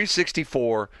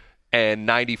 364 and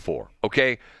 94.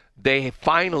 Okay, they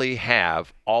finally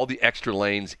have all the extra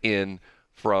lanes in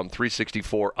from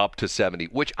 364 up to 70,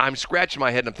 which I'm scratching my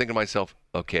head and I'm thinking to myself,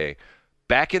 okay,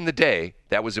 back in the day,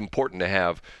 that was important to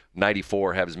have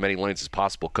 94, have as many lanes as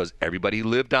possible because everybody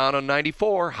lived down on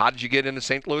 94. How did you get into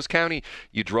St. Louis County?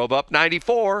 You drove up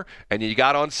 94 and you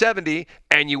got on 70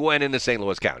 and you went into St.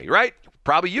 Louis County, right?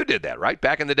 Probably you did that, right?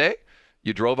 Back in the day?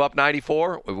 You drove up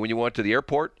 94 when you went to the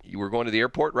airport. You were going to the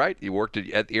airport, right? You worked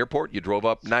at the airport. You drove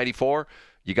up 94.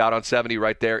 You got on 70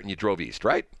 right there and you drove east,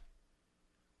 right?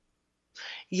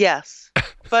 Yes,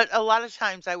 but a lot of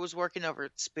times I was working over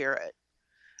at Spirit.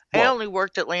 I only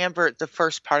worked at Lambert the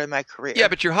first part of my career. Yeah,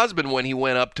 but your husband, when he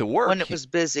went up to work. When it was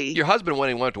busy. Your husband, when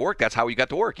he went to work, that's how he got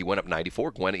to work. He went up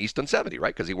 94, went east on 70,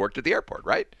 right? Because he worked at the airport,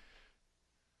 right?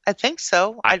 I think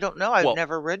so. I don't know. I've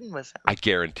never ridden with him. I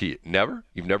guarantee it. Never?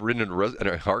 You've never ridden in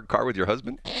a hard car with your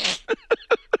husband?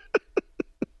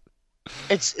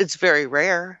 It's very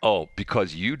rare. Oh,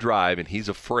 because you drive and he's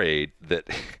afraid that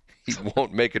he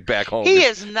won't make it back home. He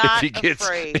is not if he gets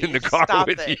afraid. in the car Stop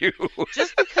with it. you.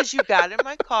 Just because you got in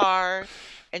my car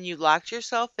and you locked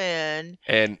yourself in,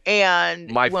 and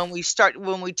when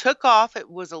we took off, it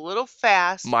was a little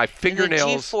fast. My fingernails.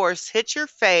 And the G-force hit your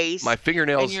face. My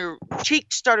fingernails. And your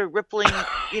cheeks started rippling,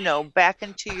 back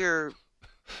into your.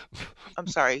 I'm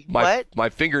sorry. What? My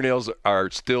fingernails are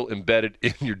still embedded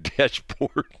in your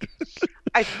dashboard.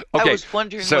 I was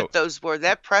wondering what those were.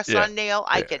 That press-on nail,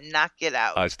 I could not get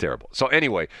out. It's terrible. So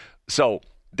anyway,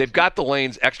 they've got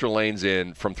the extra lanes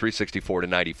in from 364 to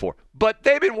 94, but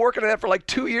they've been working on that for like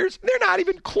 2 years. They're not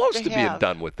even close to being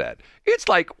done with that. It's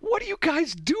like, what are you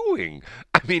guys doing?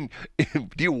 I mean,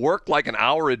 do you work like an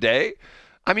hour a day?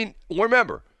 I mean,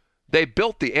 remember, they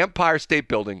built the Empire State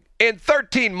Building in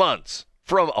 13 months.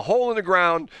 From a hole in the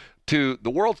ground to the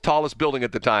world's tallest building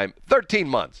at the time, 13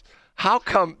 months. How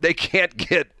come they can't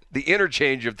get the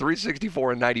interchange of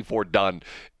 364 and 94 done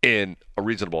in a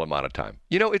reasonable amount of time?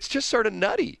 It's just sort of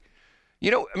nutty.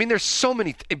 There's so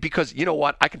many because you know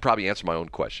what? I can probably answer my own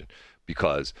question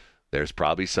because there's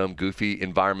probably some goofy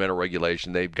environmental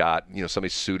regulation they've got, somebody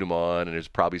sued them on, and there's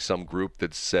probably some group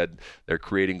that said they're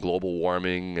creating global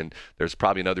warming, and there's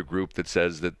probably another group that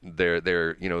says that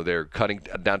they're cutting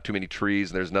down too many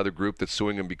trees, and there's another group that's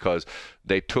suing them because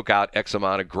they took out X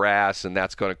amount of grass, and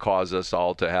that's going to cause us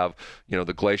all to have,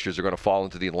 the glaciers are going to fall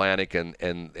into the Atlantic, and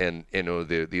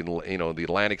the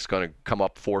Atlantic's going to come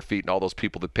up 4 feet, and all those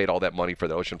people that paid all that money for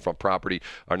the oceanfront property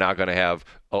are now going to have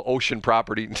ocean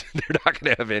property. They're not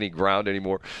going to have any ground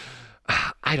anymore.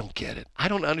 I don't get it. I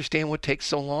don't understand what takes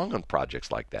so long on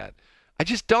projects like that. I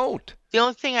just don't. The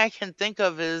only thing I can think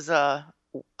of is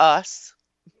us.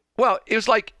 Well, it's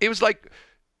like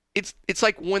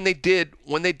when they did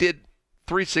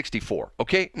 364.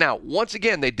 Okay, now once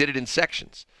again they did it in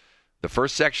sections. The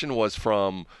first section was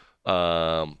from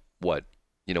where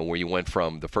you went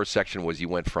from. The first section was you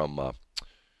went from. I'm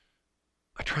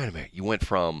trying to make. You went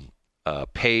from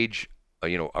Page, from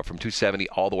 270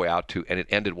 all the way out to, and it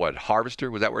ended what,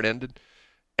 Harvester? Was that where it ended?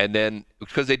 And then,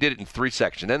 because they did it in 3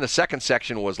 sections. Then the second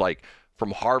section was like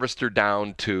from Harvester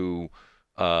down to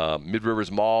Mid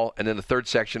Rivers Mall. And then the third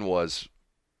section was,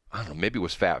 I don't know, maybe it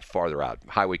was farther out,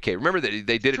 Highway K. Remember that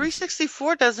they did it.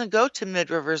 364 doesn't go to Mid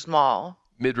Rivers Mall.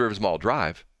 Mid Rivers Mall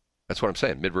Drive. That's what I'm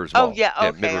saying. Mid Rivers Mall. Oh, yeah.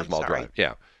 Okay. Mid Rivers Mall sorry. Drive.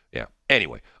 Yeah. Yeah.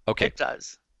 Anyway. Okay. It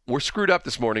does. We're screwed up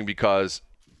this morning because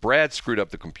Brad screwed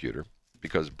up the computer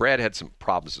because Brad had some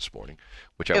problems this morning,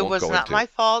 which I won't go into. It was not my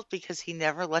fault because he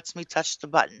never lets me touch the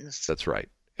buttons. That's right.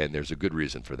 And there's a good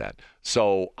reason for that.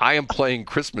 So I am playing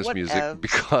Christmas music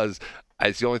because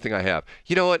it's the only thing I have.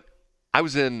 You know what? I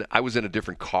was in a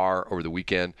different car over the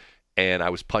weekend, and I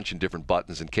was punching different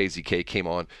buttons, and KZK came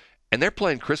on, and they're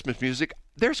playing Christmas music.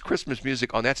 There's Christmas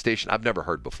music on that station I've never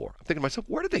heard before. I'm thinking to myself,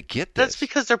 where did they get this? That's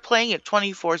because they're playing it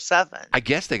 24/7. I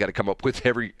guess they got to come up with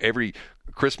every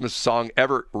Christmas song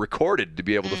ever recorded to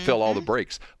be able to fill all the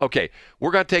breaks. Okay,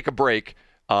 we're going to take a break,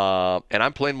 and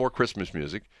I'm playing more Christmas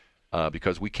music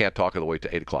because we can't talk all the way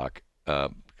to 8 o'clock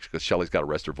because Shelley's got to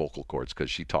rest her vocal cords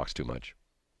because she talks too much.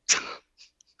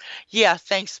 Yeah,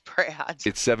 thanks, Brad.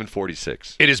 It's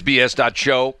 7:46. It is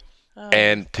BS.show,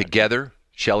 and together,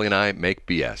 Shelley and I make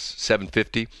BS.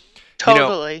 7:50.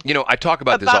 Totally. You know, I talk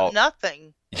about this About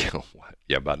nothing.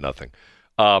 Yeah, about nothing.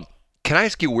 Can I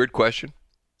ask you a weird question?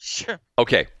 Sure.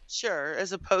 Okay. Sure,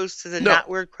 as opposed to the not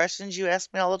weird questions you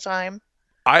ask me all the time.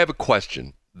 I have a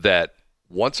question that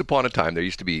once upon a time, there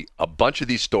used to be a bunch of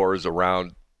these stores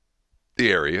around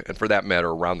the area, and for that matter,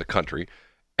 around the country.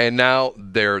 And now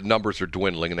their numbers are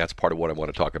dwindling, and that's part of what I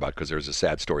want to talk about because there's a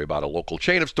sad story about a local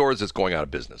chain of stores that's going out of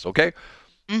business, okay?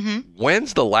 Mm-hmm.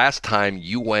 When's the last time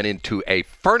you went into a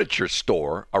furniture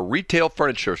store, a retail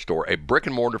furniture store, a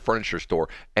brick-and-mortar furniture store,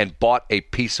 and bought a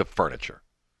piece of furniture?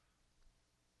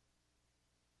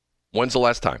 When's the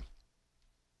last time?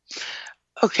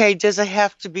 Okay, does it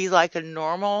have to be like a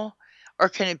normal, or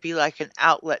can it be like an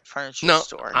outlet furniture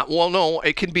store? No,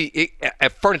 it can be a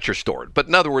furniture store. But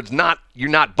in other words, you're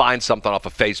not buying something off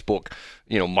of Facebook,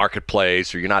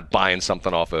 Marketplace, or you're not buying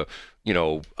something off of,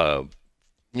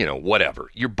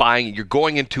 whatever. You're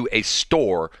going into a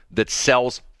store that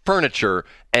sells furniture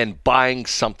and buying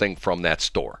something from that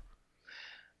store.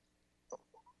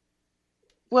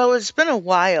 Well, it's been a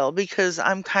while because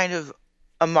I'm kind of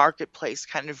a marketplace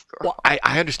kind of girl. Well,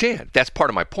 I understand. That's part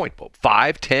of my point.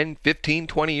 5, 10, 15,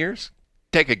 20 years?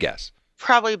 Take a guess.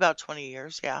 Probably about 20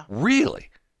 years, yeah. Really?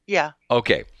 Yeah.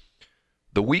 Okay.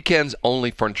 The weekends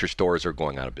only furniture stores are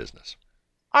going out of business.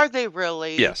 Are they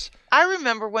really? Yes. I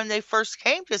remember when they first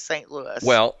came to St. Louis.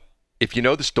 Well, if you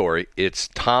know the story, it's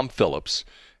Tom Phillips,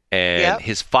 and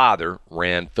his father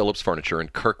ran Phillips Furniture in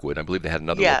Kirkwood. I believe they had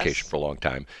another location for a long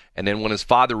time. And then when his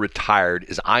father retired,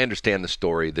 as I understand the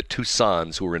story, the two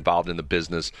sons who were involved in the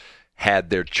business had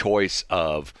their choice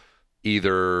of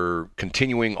either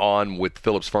continuing on with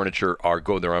Phillips Furniture or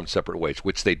go their own separate ways,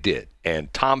 which they did.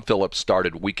 And Tom Phillips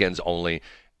started weekends only,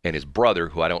 and his brother,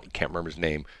 who can't remember his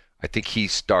name, I think he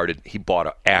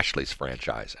bought Ashley's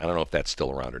franchise. I don't know if that's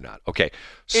still around or not. Okay.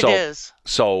 So, it is.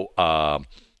 So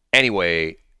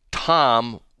anyway,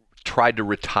 Tom tried to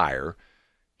retire.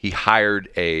 He hired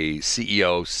a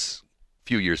CEO a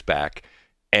few years back,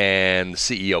 and the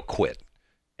CEO quit.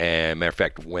 And matter of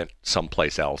fact, went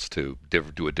someplace else to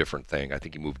do a different thing. I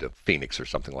think he moved to Phoenix or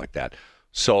something like that.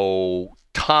 So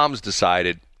Tom's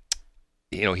decided,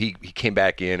 he came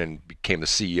back in and became the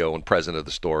CEO and president of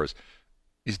the stores.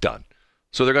 He's done.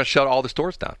 So they're going to shut all the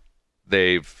stores down.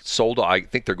 They've sold, I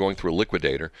think they're going through a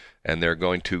liquidator, and they're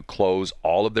going to close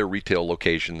all of their retail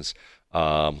locations.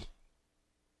 As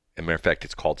a matter of fact,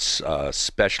 it's called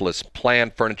Specialist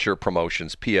Planned Furniture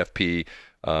Promotions, PFP,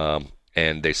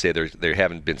 and they say they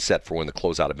haven't been set for when the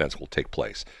closeout events will take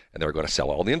place, and they're going to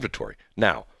sell all the inventory.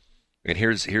 Now, and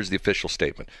here's the official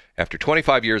statement. After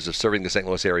 25 years of serving the St.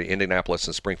 Louis area, Indianapolis,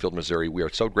 and Springfield, Missouri, we are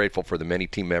so grateful for the many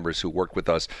team members who worked with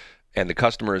us and the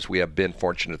customers we have been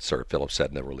fortunate to serve, Phillips said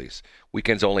in the release.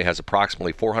 Weekends Only has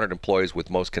approximately 400 employees, with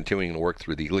most continuing to work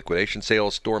through the liquidation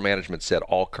sales. Store management said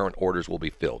all current orders will be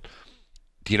filled.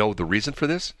 Do you know the reason for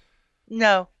this?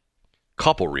 No.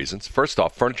 Couple reasons. First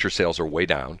off, furniture sales are way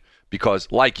down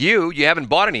because, like you haven't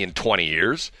bought any in 20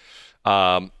 years.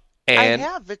 And I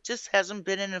have. It just hasn't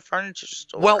been in a furniture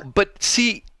store. Well, but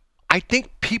see, I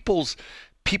think people's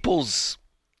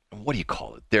what do you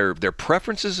call it? Their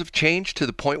preferences have changed to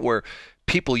the point where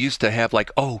people used to have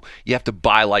you have to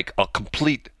buy like a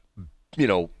complete,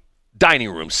 dining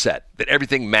room set that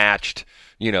everything matched.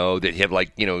 That you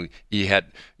have you had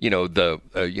the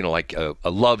a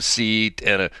love seat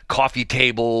and a coffee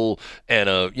table and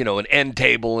an end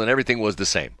table and everything was the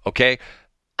same. Okay,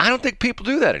 I don't think people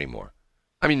do that anymore.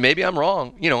 I mean, maybe I'm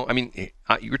wrong. I mean,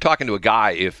 you're talking to a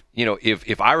guy. If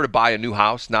I were to buy a new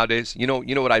house nowadays, you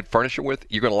know what I'd furnish it with?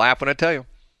 You're going to laugh when I tell you.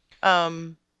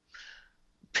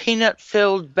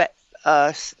 Peanut-filled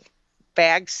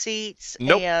bag seats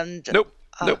Nope. and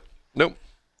Nope.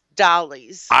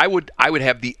 dollies. I would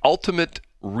have the ultimate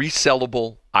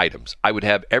resellable items. I would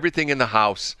have everything in the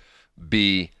house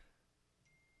be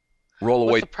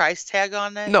roll-away. With the price tag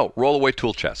on it? No, roll-away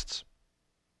tool chests.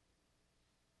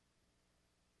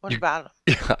 What about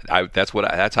them? Yeah, that's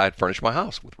how I'd furnish my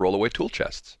house, with roll-away tool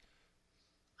chests.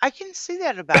 I can see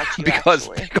that about you. Because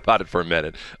actually. think about it for a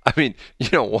minute. I mean,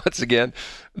 once again,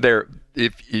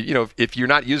 if you're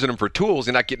not using them for tools,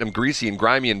 you're not getting them greasy and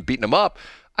grimy and beating them up.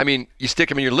 I mean, you stick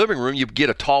them in your living room. You get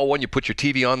a tall one. You put your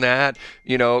TV on that.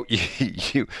 You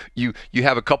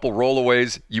have a couple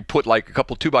rollaways. You put like a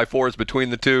couple 2x4s between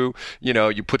the two.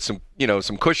 You put some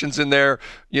cushions in there.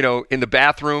 In the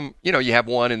bathroom. You have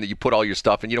one, and you put all your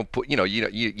stuff. And you don't put.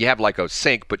 You have like a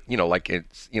sink, but like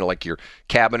it's like your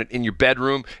cabinet in your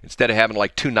bedroom. Instead of having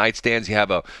like two nightstands, you have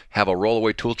a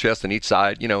rollaway tool chest on each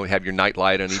side. Have your night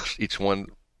light on each one.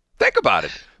 Think about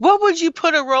it. What would you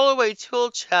put a rollaway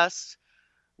tool chest?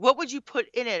 What would you put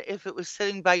in it if it was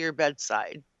sitting by your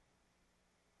bedside?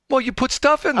 Well, you put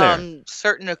stuff in there.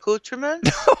 Certain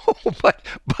accoutrements? No, but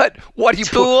what do you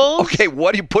Tools? put? Okay,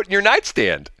 what do you put in your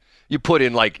nightstand? You put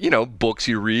in like, books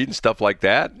you read and stuff like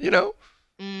that,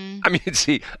 I mean,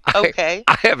 see, okay.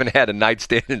 I haven't had a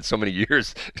nightstand in so many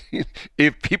years.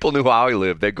 If people knew how I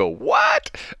lived, they'd go,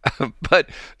 what?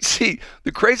 But see,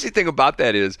 the crazy thing about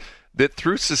that is that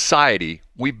through society,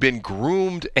 we've been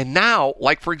groomed. And now,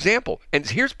 like, for example, and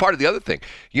here's part of the other thing.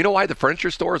 You know why the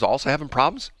furniture store is also having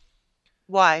problems?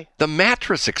 Why? The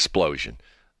mattress explosion.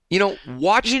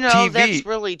 Watch TV. That's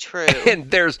really true.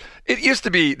 And it used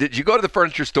to be that you go to the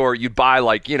furniture store, you'd buy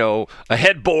like, a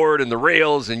headboard and the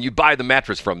rails, and you buy the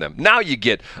mattress from them. Now you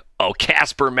get a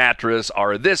Casper mattress,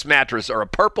 or this mattress, or a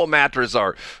purple mattress,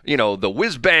 or, the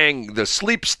whiz bang, the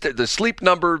sleep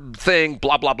number thing,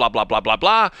 blah, blah, blah, blah, blah, blah,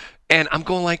 blah. And I'm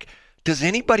going like, does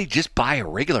anybody just buy a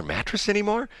regular mattress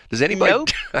anymore? Does anybody? Nope.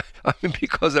 I mean,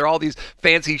 because there are all these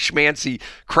fancy schmancy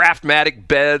Craftmatic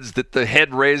beds that the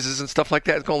head raises and stuff like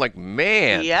that. It's going like,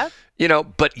 man. Yeah.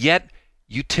 But yet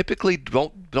you typically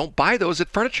don't buy those at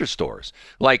furniture stores.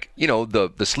 Like,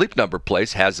 the Sleep Number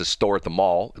place has a store at the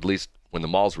mall. At least when the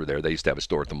malls were there, they used to have a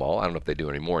store at the mall. I don't know if they do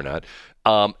anymore or not.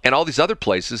 And all these other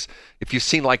places, if you've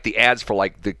seen like the ads for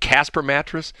like the Casper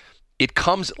mattress, it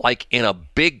comes like in a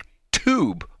big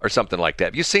tube or something like that.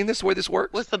 Have you seen this, the way this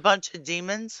works? With a bunch of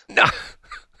demons? No.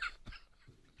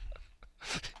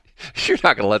 You're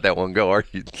not going to let that one go, are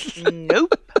you?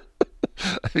 Nope.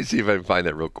 Let me see if I can find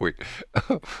that real quick.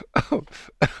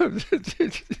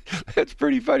 That's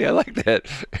pretty funny. I like that.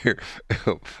 Here.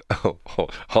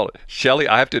 Hold it. Shelley,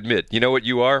 I have to admit, you know what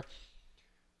you are?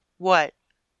 What?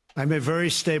 I'm a very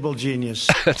stable genius.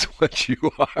 That's what you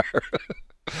are.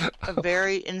 A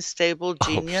very unstable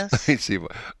genius? Let me see.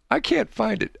 I can't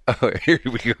find it. Oh, here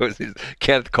we go. This is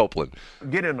Kenneth Copeland.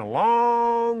 Get in a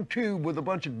long tube with a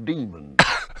bunch of demons.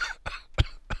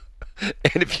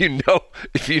 And if you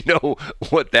know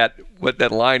what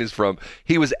that line is from,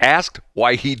 he was asked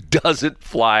why he doesn't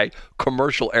fly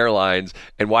commercial airlines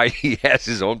and why he has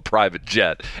his own private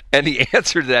jet. And the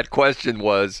answer to that question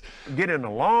was, get in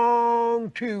a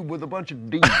long tube with a bunch of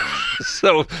demons.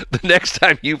 So the next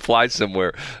time you fly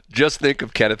somewhere, just think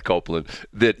of Kenneth Copeland,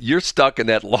 that you're stuck in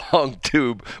that long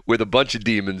tube with a bunch of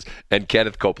demons, and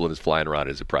Kenneth Copeland is flying around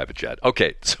as a private jet.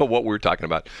 Okay, so what we were talking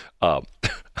about, I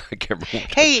can't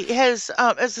remember. Hey, as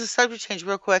the subject change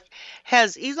real quick,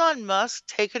 has Elon Musk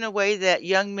taken away that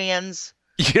young man's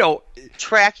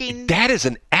tracking? That is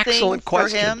an excellent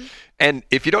question. For him? And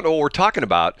if you don't know what we're talking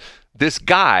about, this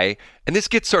guy, and this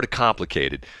gets sort of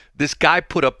complicated, this guy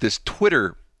put up this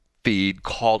Twitter feed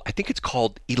called, I think it's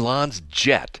called Elon's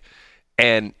Jet.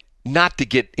 And not to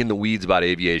get in the weeds about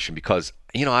aviation, because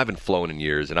I haven't flown in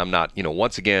years, and I'm not,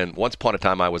 once upon a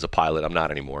time I was a pilot. I'm not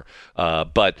anymore.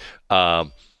 But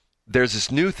there's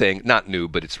this new thing, not new,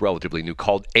 but it's relatively new,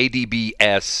 called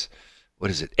ADBS.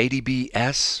 What is it?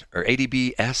 ADBS or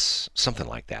ADBS? Something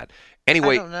like that.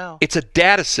 Anyway, I don't know. It's a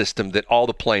data system that all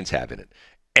the planes have in it.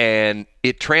 And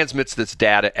it transmits this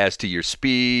data as to your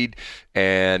speed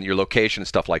and your location and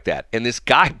stuff like that. And this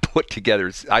guy put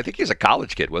together, I think he's a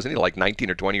college kid, wasn't he? Like 19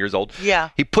 or 20 years old? Yeah.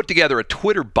 He put together a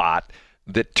Twitter bot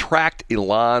that tracked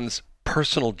Elon's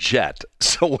personal jet.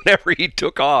 So whenever he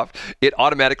took off, it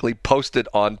automatically posted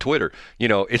on Twitter.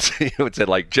 It said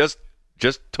like just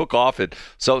took off at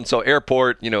so-and-so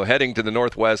airport, heading to the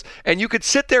northwest. And you could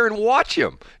sit there and watch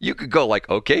him. You could go like,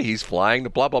 okay, he's flying to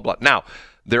blah, blah, blah. Now,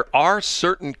 there are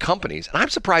certain companies, and I'm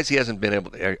surprised he hasn't been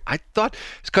able to. I thought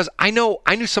it's because I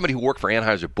knew somebody who worked for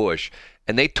Anheuser-Busch,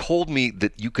 and they told me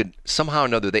that you could somehow or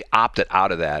another they opted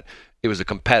out of that. It was a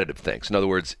competitive thing. So in other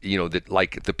words, that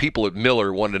like the people at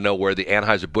Miller wanted to know where the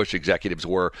Anheuser-Busch executives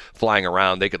were flying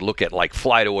around. They could look at like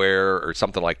FlightAware or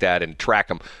something like that and track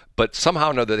them. But somehow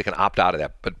or another they can opt out of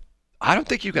that. But I don't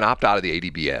think you can opt out of the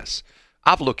ADBS.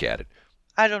 I'll look at it.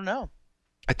 I don't know.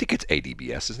 I think it's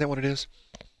ADBS. Isn't that what it is?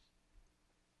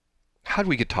 How did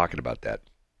we get talking about that?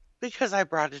 Because I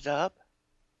brought it up.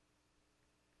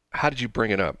 How did you bring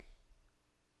it up?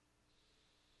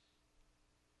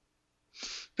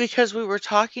 Because we were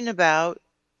talking about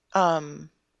the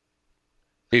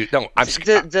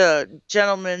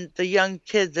gentleman, the young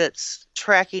kid that's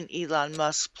tracking Elon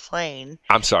Musk's plane.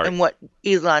 I'm sorry. And what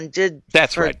Elon did.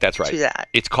 That's right. To that.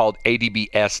 It's called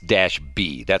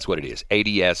ADBS-B. That's what it is.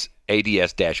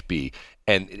 ADS-B.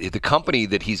 And the company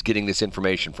that he's getting this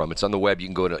information from, it's on the web. You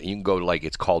can go to like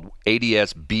it's called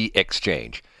ADS-B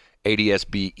Exchange,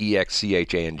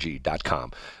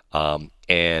 ADSBEXCHANG.com.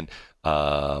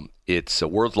 It's the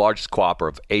world's largest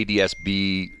cooperative of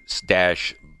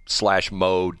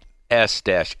ADSB/mode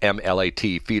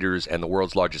S-MLAT feeders and the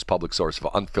world's largest public source of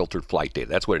unfiltered flight data.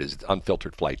 That's what it is. It's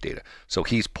unfiltered flight data. So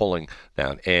he's pulling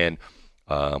down. And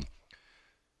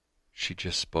she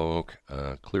just spoke.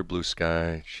 Clear blue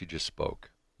sky. She just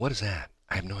spoke. What is that?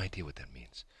 I have no idea what that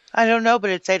means. I don't know,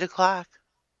 but it's 8 o'clock.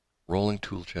 Rolling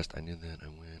tool chest. I knew that. I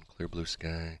win. Clear blue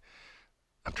sky.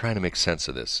 I'm trying to make sense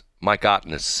of this. Mike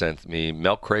Otten has sent me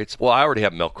milk crates. Well, I already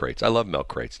have milk crates. I love milk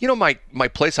crates. My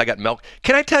place, I got milk.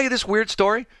 Can I tell you this weird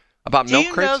story about milk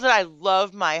crates? Do you know that I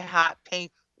love my hot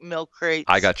pink milk crates?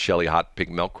 I got Shelley hot pink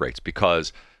milk crates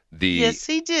because Yes,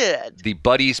 he did. The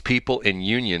Buddies people in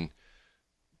Union,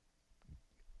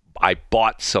 I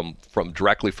bought some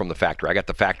directly from the factory. I got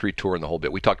the factory tour and the whole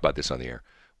bit. We talked about this on the air.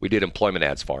 We did employment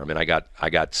ads for him, and I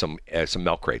got some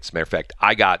milk crates. Matter of fact,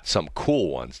 I got some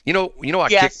cool ones. He did. You know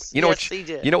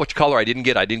which color I didn't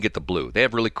get? I didn't get the blue. They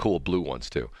have really cool blue ones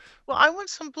too. Well, I want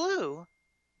some blue.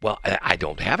 Well, I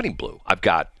don't have any blue. I've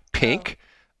got pink,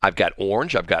 I've got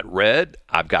orange, I've got red,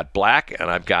 I've got black, and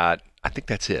I think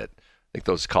that's it. I think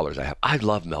those colors I have. I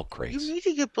love milk crates. You need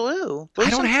to get blue.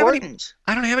 I don't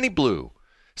have any blue.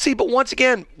 See, but once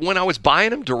again, when I was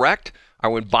buying them direct, I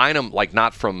was buying them like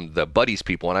not from the Buddies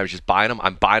people, and I was just buying them.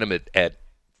 I'm buying them at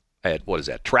what is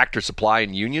that? Tractor Supply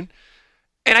in Union,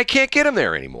 and I can't get them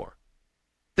there anymore.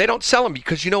 They don't sell them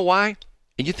because you know why?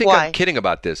 And you think I'm kidding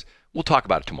about this? We'll talk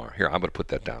about it tomorrow. Here, I'm going to put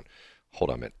that down.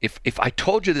 Hold on a minute. If I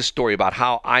told you this story about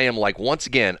how I am like once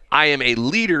again, I am a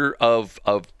leader of.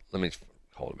 Let me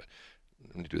hold a minute.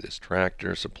 Let me do this.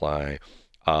 Tractor Supply.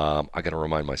 I got to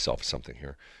remind myself of something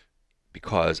here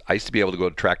because I used to be able to go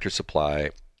to Tractor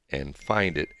Supply and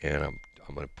find it, and I'm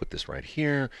going to put this right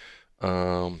here.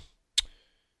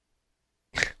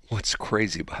 What's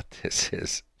crazy about this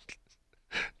is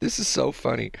so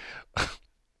funny.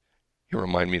 You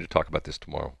remind me to talk about this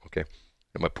tomorrow, okay?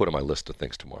 I'm going to put on my list of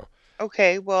things tomorrow.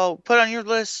 Okay, well, put on your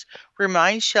list,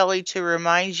 remind Shelley to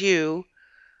remind you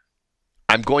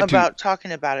about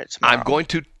talking about it tomorrow. I'm going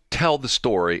to tell the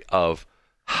story of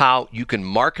how you can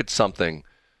market something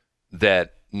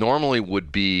that normally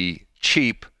would be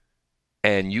cheap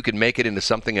and you can make it into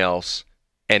something else,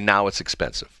 and now it's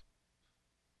expensive.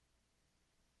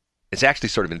 It's actually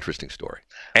sort of an interesting story.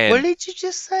 And what did you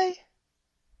just say?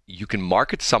 You can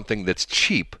market something that's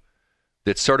cheap,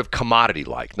 that's sort of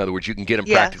commodity-like. In other words, you can get them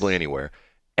practically anywhere.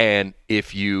 And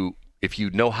if you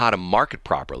know how to market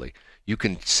properly, you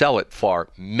can sell it for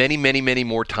many, many, many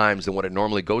more times than what it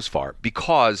normally goes for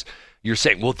because you're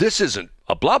saying, well, this isn't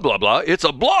a blah, blah, blah. It's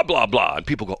a blah, blah, blah. And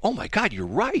people go, oh, my God, you're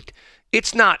right.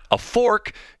 It's not a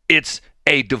fork. It's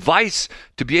a device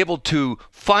to be able to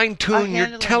fine-tune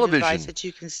your television. A device that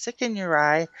you can stick in your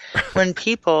eye when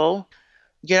people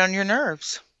get on your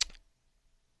nerves.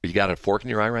 You got a fork in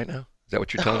your eye right now? Is that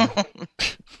what you're telling me?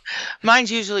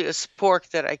 Mine's usually a spork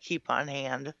that I keep on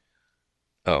hand.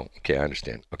 Oh, okay, I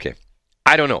understand. Okay.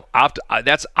 I don't know. I'll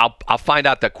find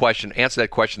out that question, answer that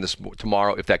question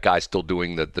tomorrow if that guy's still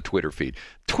doing the Twitter feed.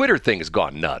 Twitter thing has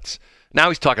gone nuts. Now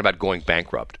he's talking about going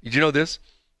bankrupt. Did you know this?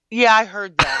 Yeah, I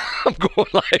heard that. I'm going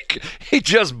like, he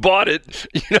just bought it.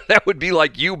 That would be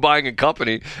like you buying a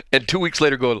company and 2 weeks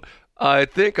later going, I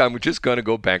think I'm just going to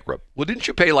go bankrupt. Well, didn't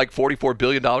you pay like $44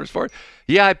 billion for it?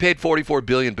 Yeah, I paid $44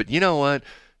 billion, but you know what?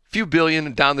 Few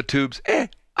billion down the tubes.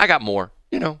 I got more,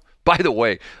 By the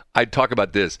way, I'd talk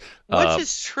about this. Which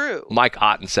is true. Mike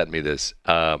Otten sent me this.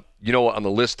 On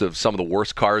the list of some of the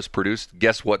worst cars produced,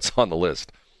 guess what's on the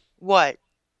list? What?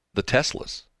 The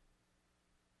Teslas.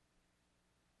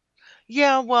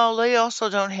 Yeah, well, they also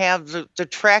don't have the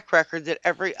track record that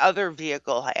every other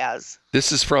vehicle has.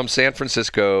 This is from San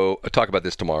Francisco. I'll talk about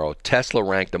this tomorrow. Tesla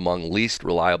ranked among least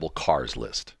reliable cars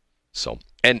list. So,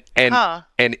 and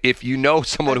if you know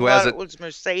someone who has it was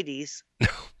Mercedes.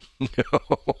 No,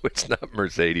 it's not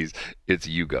Mercedes. It's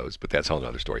Yugos, but that's a whole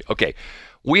other story. Okay,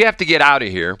 we have to get out of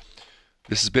here.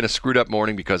 This has been a screwed up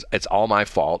morning because it's all my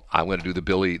fault. I'm going to do the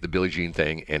Billie Jean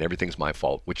thing, and everything's my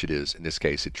fault, which it is. In this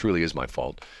case, it truly is my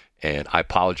fault, and I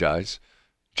apologize.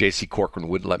 J.C. Corcoran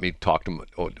wouldn't let me talk to him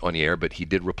on the air, but he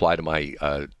did reply to my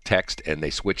text, and they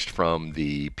switched from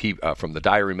the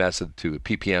diary method to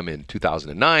PPM in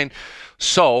 2009.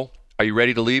 So, are you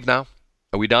ready to leave now?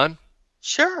 Are we done?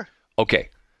 Sure. Okay.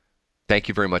 Thank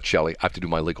you very much, Shelley. I have to do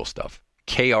my legal stuff.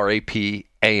 KRAP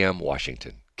AM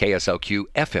Washington. KSLQ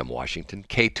FM Washington.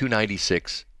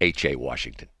 K296 HA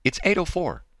Washington. It's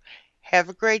 8:04. Have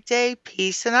a great day.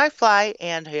 Peace and I fly,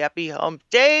 and happy hump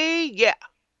day. Yeah.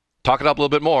 Talk it up a little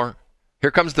bit more. Here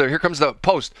comes the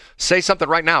post. Say something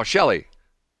right now, Shelley.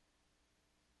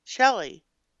 Shelley.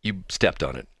 You stepped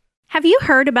on it. Have you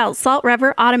heard about Salt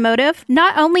River Automotive?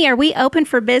 Not only are we open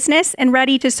for business and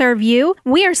ready to serve you,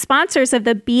 we are sponsors of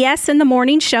the BS in the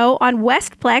Morning show on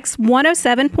Westplex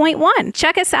 107.1.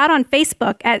 Check us out on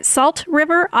Facebook at Salt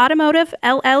River Automotive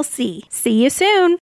LLC. See you soon.